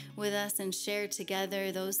with us and share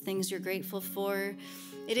together those things you're grateful for.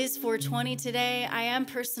 It is 420 today. I am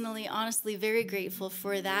personally, honestly, very grateful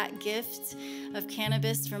for that gift of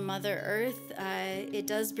cannabis from Mother Earth. It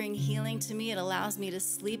does bring healing to me. It allows me to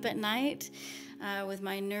sleep at night. With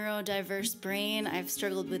my neurodiverse brain, I've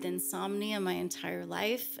struggled with insomnia my entire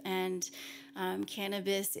life, and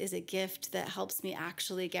cannabis is a gift that helps me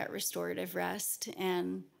actually get restorative rest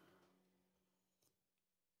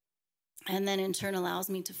and then in turn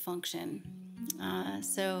allows me to function.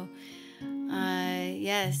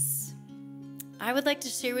 Yes, I would like to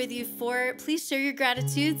share with you please share your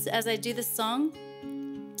gratitudes as I do this song.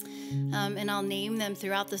 And I'll name them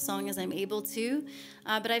throughout the song as I'm able to.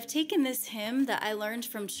 But I've taken this hymn that I learned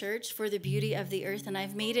from church for the beauty of the earth, and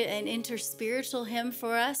I've made it an interspiritual hymn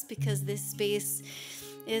for us because this space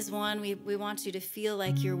is one we want you to feel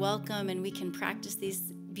like you're welcome, and we can practice these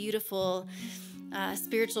beautiful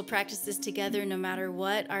spiritual practices together no matter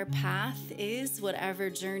what our path is, whatever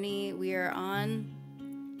journey we are on.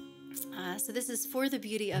 So this is For the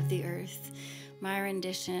Beauty of the Earth, my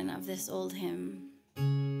rendition of this old hymn.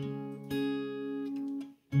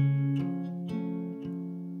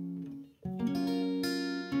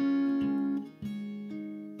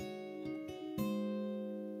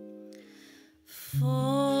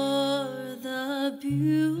 For the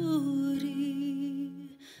beauty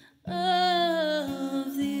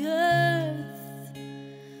of the earth,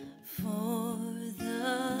 for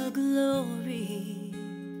the glory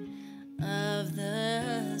of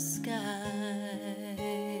the skies,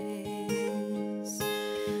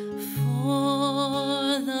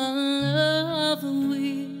 for the love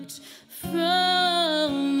which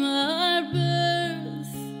from our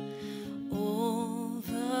birth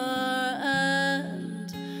over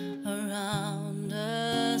and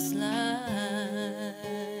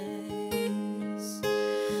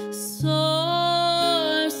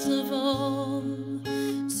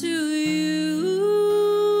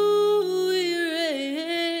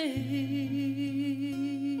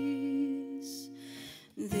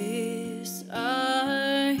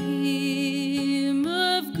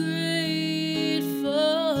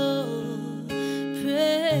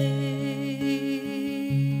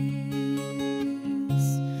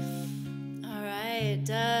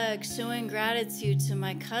Doug, showing gratitude to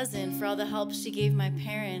my cousin for all the help she gave my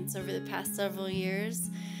parents over the past several years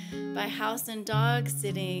by house and dog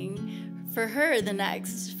sitting for her the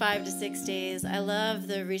next 5 to 6 days. I love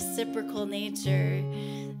the reciprocal nature,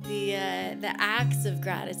 the acts of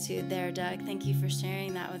gratitude there, Doug. Thank you for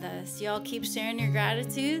sharing that with us. Y'all keep sharing your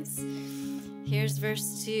gratitudes. Here's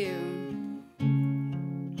verse 2.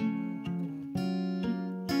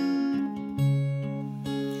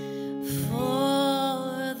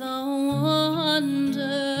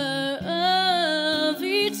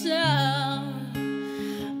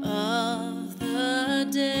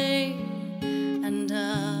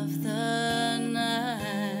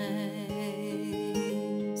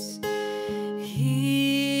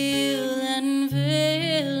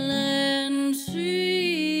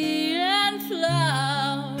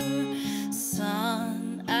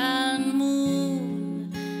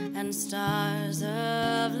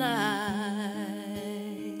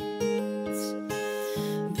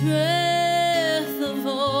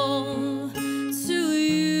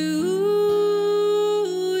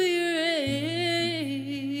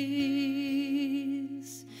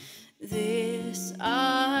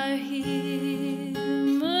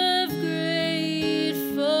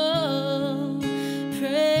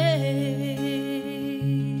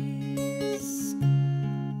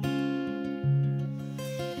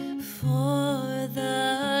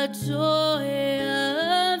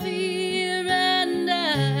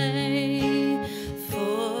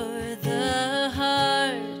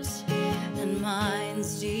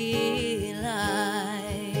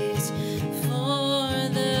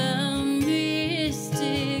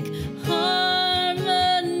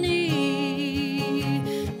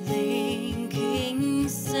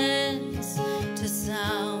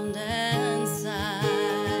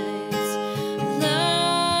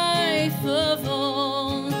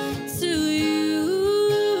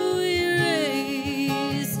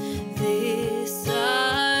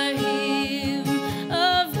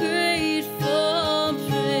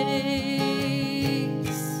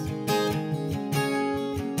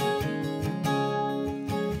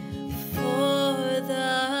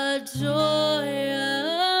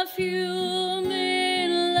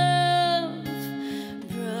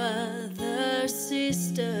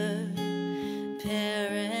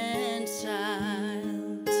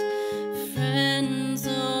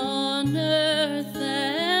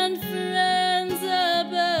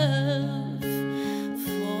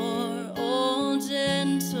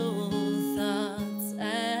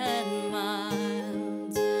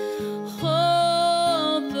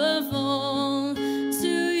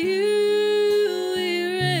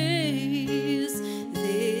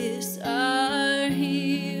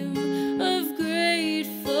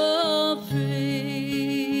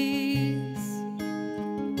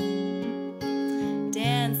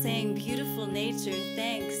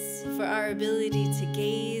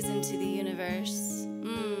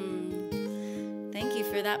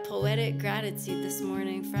 Poetic gratitude this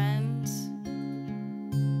morning, friend.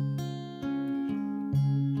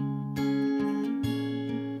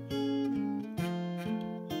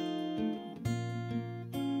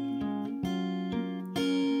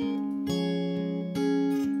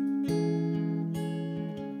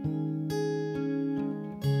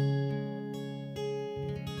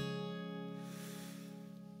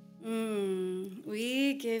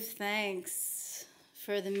 We give thanks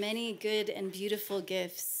for the many good and beautiful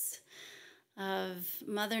gifts of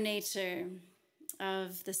Mother Nature,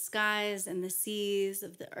 of the skies and the seas,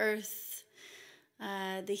 of the earth,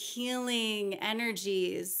 the healing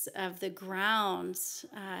energies of the ground,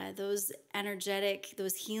 those energetic,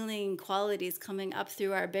 those healing qualities coming up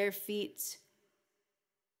through our bare feet,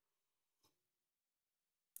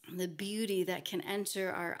 the beauty that can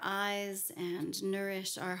enter our eyes and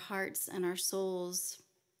nourish our hearts and our souls.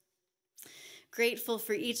 Grateful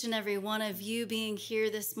for each and every one of you being here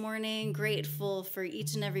this morning. Grateful for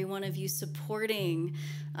each and every one of you supporting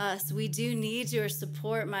us. We do need your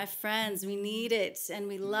support, my friends. We need it and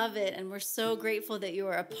we love it. And we're so grateful that you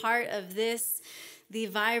are a part of this, the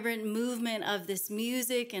vibrant movement of this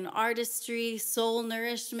music and artistry, soul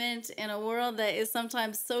nourishment in a world that is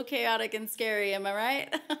sometimes so chaotic and scary. Am I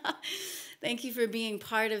right? Thank you for being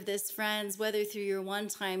part of this, friends, whether through your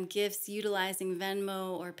one-time gifts utilizing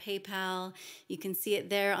Venmo or PayPal. You can see it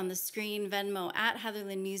there on the screen, Venmo at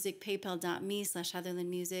Heatherland Music, paypal.me/Heatherland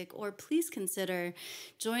Music, or please consider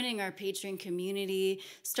joining our Patreon community,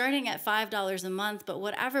 starting at $5 a month, but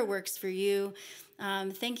whatever works for you.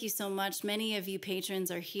 Thank you so much. Many of you patrons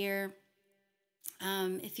are here.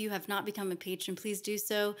 If you have not become a patron, please do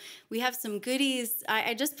so. We have some goodies.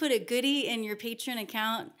 I just put a goodie in your patron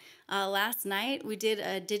account last night. We did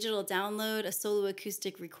a digital download, a solo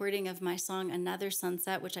acoustic recording of my song Another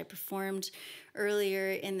Sunset, which I performed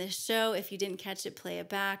earlier in this show. If you didn't catch it, play it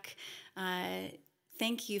back.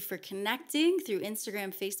 Thank you for connecting through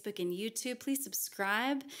Instagram, Facebook, and YouTube. Please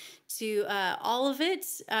subscribe to all of it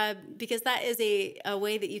because that is a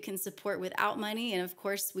way that you can support without money. And of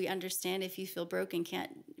course, we understand if you feel broke and can't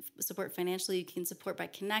support financially, you can support by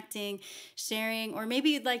connecting, sharing, or maybe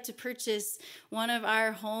you'd like to purchase one of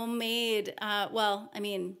our homemade,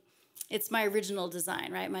 it's my original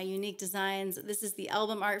design, right? My unique designs. This is the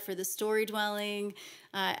album art for the Storydwelling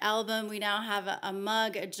album. We now have a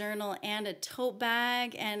mug, a journal, and a tote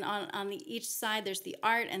bag. And on each side, there's the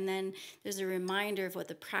art, and then there's a reminder of what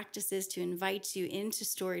the practice is to invite you into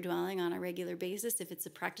Storydwelling on a regular basis if it's a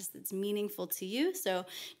practice that's meaningful to you. So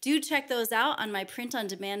do check those out on my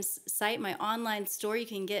print-on-demand site, my online store. You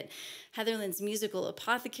can get Heather Lynn's musical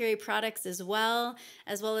Apothecary products as well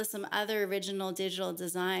as some other original digital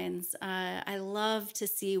designs. I love to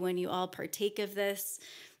see when you all partake of this.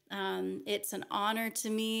 It's an honor to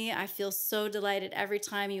me. I feel so delighted every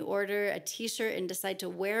time you order a t-shirt and decide to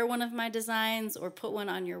wear one of my designs or put one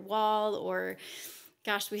on your wall, or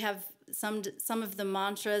gosh, we have some of the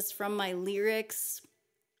mantras from my lyrics.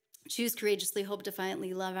 Choose courageously, hope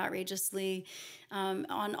defiantly, love outrageously,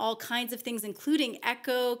 on all kinds of things, including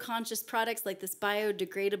eco-conscious products like this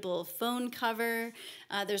biodegradable phone cover.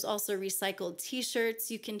 There's also recycled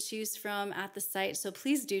t-shirts you can choose from at the site. So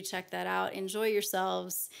please do check that out. Enjoy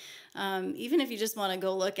yourselves. Even if you just want to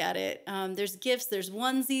go look at it. There's gifts. There's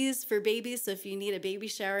onesies for babies. So if you need a baby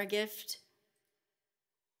shower gift,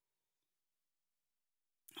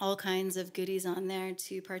 all kinds of goodies on there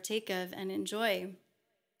to partake of and enjoy.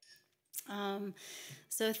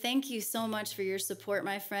 So thank you so much for your support,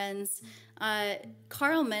 my friends.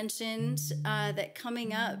 Carl mentioned that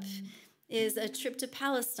coming up is a trip to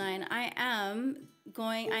Palestine. I am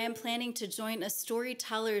planning to join a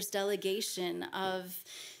storytellers delegation of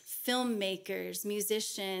filmmakers,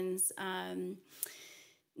 musicians.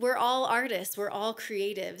 We're all artists, we're all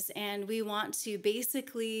creatives, and we want to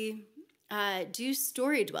basically do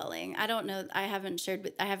story dwelling. I don't know. I've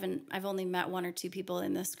only met one or two people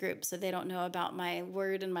in this group, so they don't know about my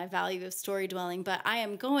word and my value of story dwelling, but I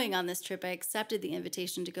am going on this trip. I accepted the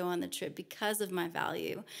invitation to go on the trip because of my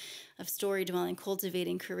value of story dwelling,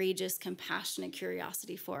 cultivating courageous, compassionate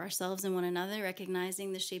curiosity for ourselves and one another,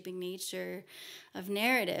 recognizing the shaping nature of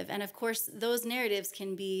narrative. And of course, those narratives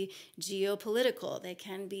can be geopolitical, they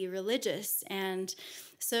can be religious. And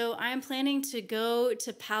so I'm planning to go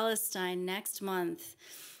to Palestine next month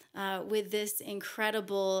with this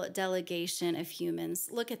incredible delegation of humans.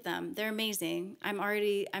 Look at them. They're amazing.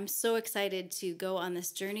 I'm so excited to go on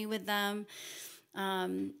this journey with them.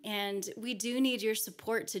 And we do need your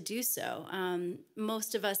support to do so.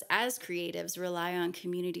 Most of us as creatives rely on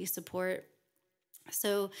community support.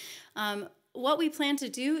 So what we plan to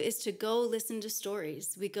do is to go listen to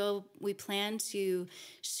stories. We plan to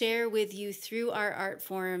share with you through our art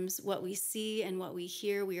forms what we see and what we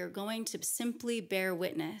hear. We are going to simply bear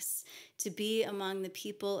witness, to be among the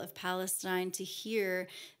people of Palestine, to hear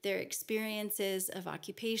their experiences of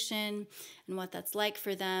occupation and what that's like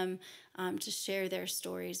for them, to share their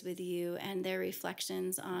stories with you and their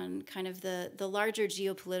reflections on kind of the larger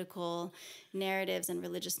geopolitical narratives and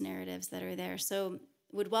religious narratives that are there. So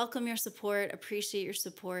would welcome your support, appreciate your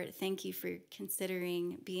support. Thank you for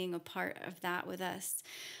considering being a part of that with us.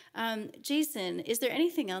 Jason, is there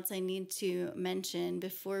anything else I need to mention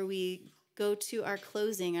before we go to our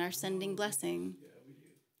closing, our sending blessing? Yeah, we do.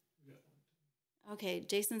 We got one. Okay,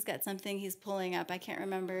 Jason's got something he's pulling up. I can't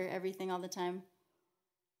remember everything all the time.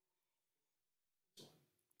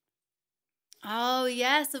 Oh,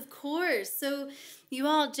 yes, of course. So you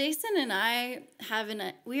all, Jason and I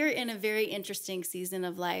we are in a very interesting season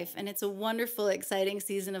of life, and it's a wonderful, exciting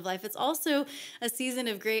season of life. It's also a season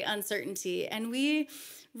of great uncertainty, and we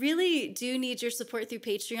really do need your support through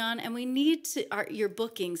Patreon, and we need your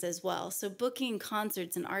bookings as well. So booking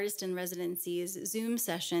concerts and artist in residencies, Zoom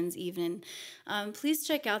sessions even. Please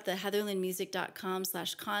check out the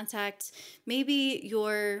heatherlynnmusic.com/contact. Maybe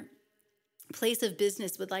your place of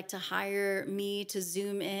business would like to hire me to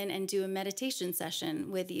Zoom in and do a meditation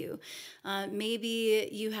session with you. Maybe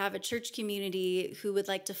you have a church community who would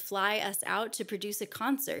like to fly us out to produce a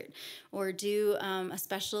concert or do a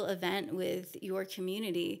special event with your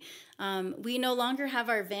community. We no longer have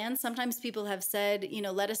our van. Sometimes people have said,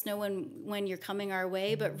 let us know when you're coming our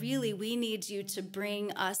way, but really we need you to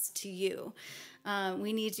bring us to you.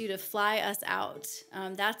 We need you to fly us out.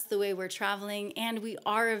 That's the way we're traveling, and we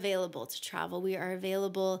are available to travel. We are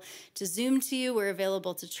available to Zoom to you. We're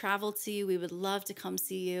available to travel to you. We would love to come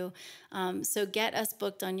see you. So get us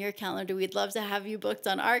booked on your calendar. We'd love to have you booked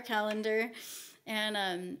on our calendar.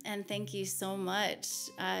 And thank you so much.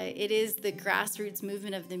 It is the grassroots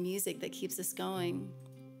movement of the music that keeps us going.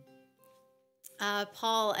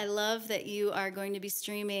 Paul, I love that you are going to be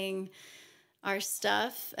streaming our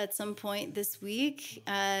stuff at some point this week.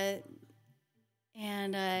 Yeah,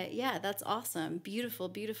 that's awesome. Beautiful,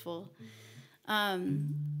 beautiful.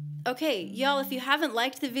 Okay, y'all, if you haven't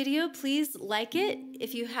liked the video, please like it.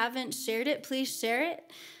 If you haven't shared it, please share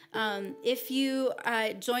it. If you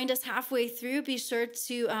joined us halfway through, be sure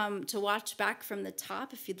to watch back from the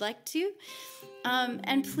top if you'd like to.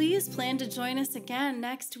 And please plan to join us again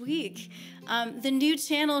next week. The new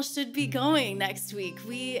channel should be going next week.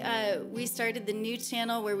 We started the new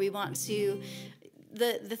channel where we want to,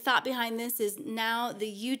 the thought behind this is now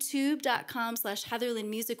the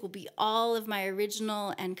youtube.com/HeatherLynMusic will be all of my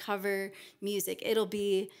original and cover music. It'll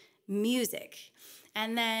be music.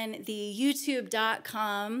 And then the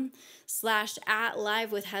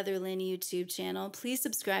youtube.com/@livewithheatherlyn YouTube channel. Please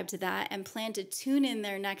subscribe to that and plan to tune in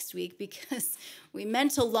there next week because we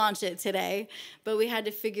meant to launch it today, but we had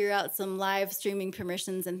to figure out some live streaming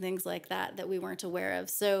permissions and things like that we weren't aware of.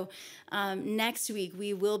 So next week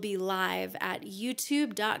we will be live at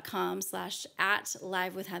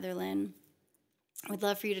youtube.com/@livewithheatherlyn. We'd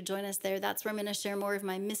love for you to join us there. That's where I'm going to share more of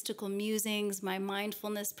my mystical musings, my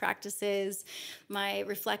mindfulness practices, my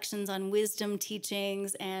reflections on wisdom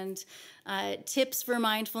teachings, and tips for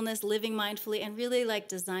mindfulness, living mindfully, and really like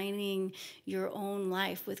designing your own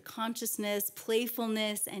life with consciousness,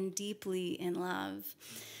 playfulness, and deeply in love.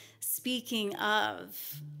 Speaking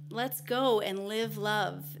of, let's go and live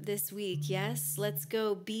love this week. Yes, let's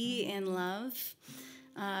go be in love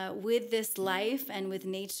with this life and with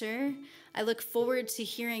nature. I look forward to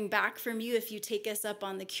hearing back from you if you take us up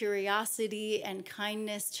on the curiosity and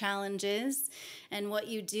kindness challenges and what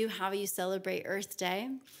you do, how you celebrate Earth Day.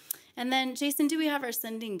 And then, Jason, do we have our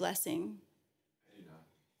sending blessing? I do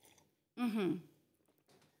not.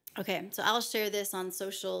 Okay, so I'll share this on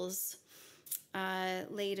socials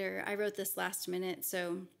later. I wrote this last minute,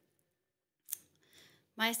 so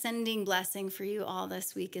my sending blessing for you all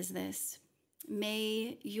this week is this.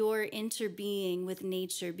 May your interbeing with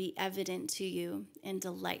nature be evident to you in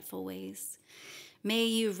delightful ways. May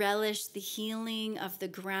you relish the healing of the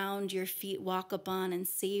ground your feet walk upon and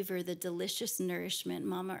savor the delicious nourishment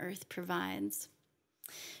Mama Earth provides.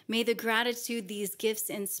 May the gratitude these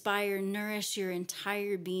gifts inspire nourish your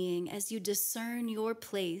entire being as you discern your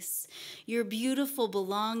place, your beautiful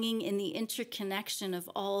belonging in the interconnection of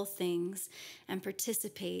all things, and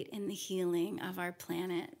participate in the healing of our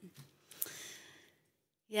planet.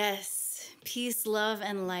 Yes, peace, love,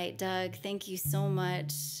 and light, Doug. Thank you so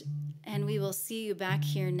much. And we will see you back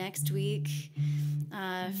here next week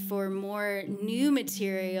for more new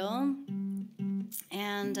material.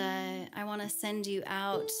 And I want to send you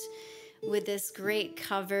out with this great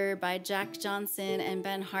cover by Jack Johnson and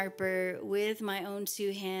Ben Harper with my own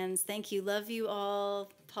two hands. Thank you. Love you all.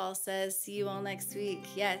 Paul says, see you all next week.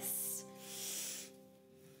 Yes.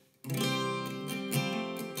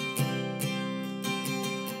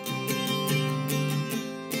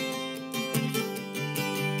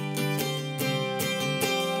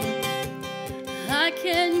 I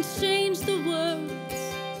can change the world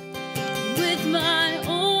with my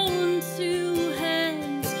own two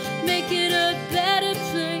hands, make it a better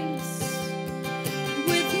place.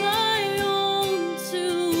 With my own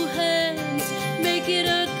two hands, make it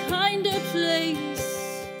a kinder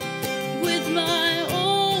place. With my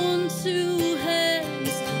own two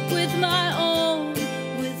hands, with my own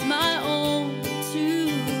two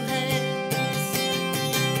hands,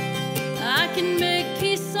 I can make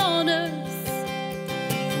peace on earth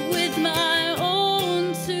with my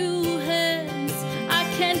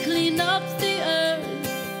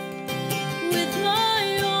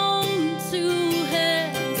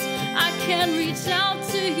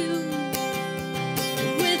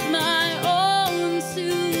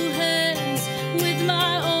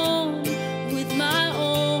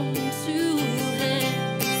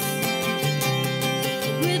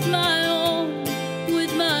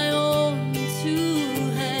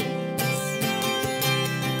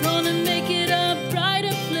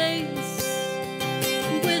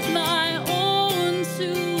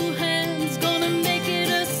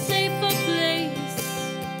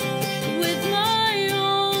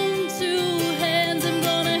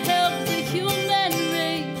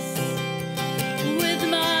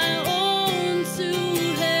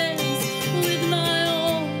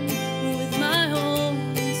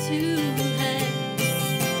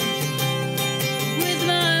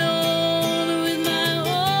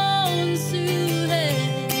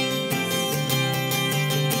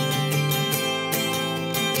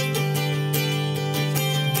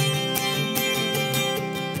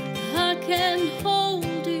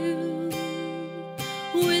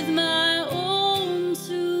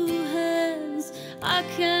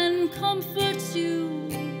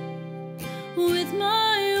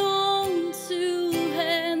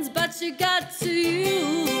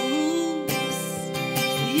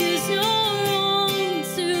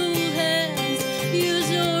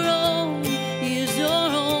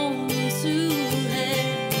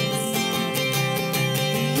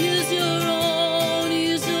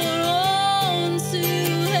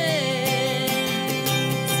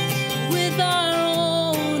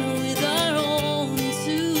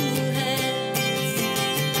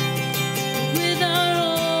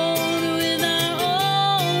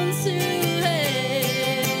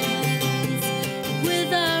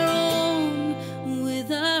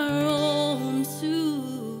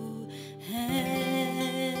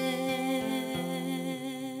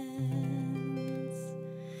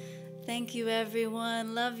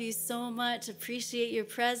everyone. Love you so much. Appreciate your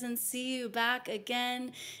presence. See you back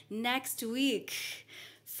again next week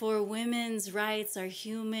for Women's Rights Are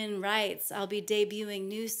Human Rights. I'll be debuting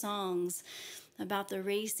new songs about the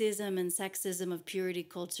racism and sexism of purity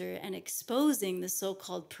culture and exposing the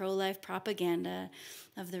so-called pro-life propaganda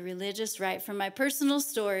of the religious right from my personal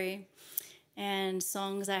story and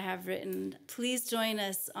songs I have written. Please join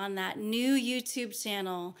us on that new YouTube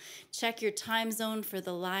channel. Check your time zone for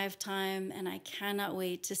the live time, and I cannot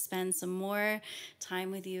wait to spend some more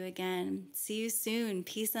time with you again. See you soon.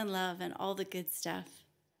 Peace and love and all the good stuff.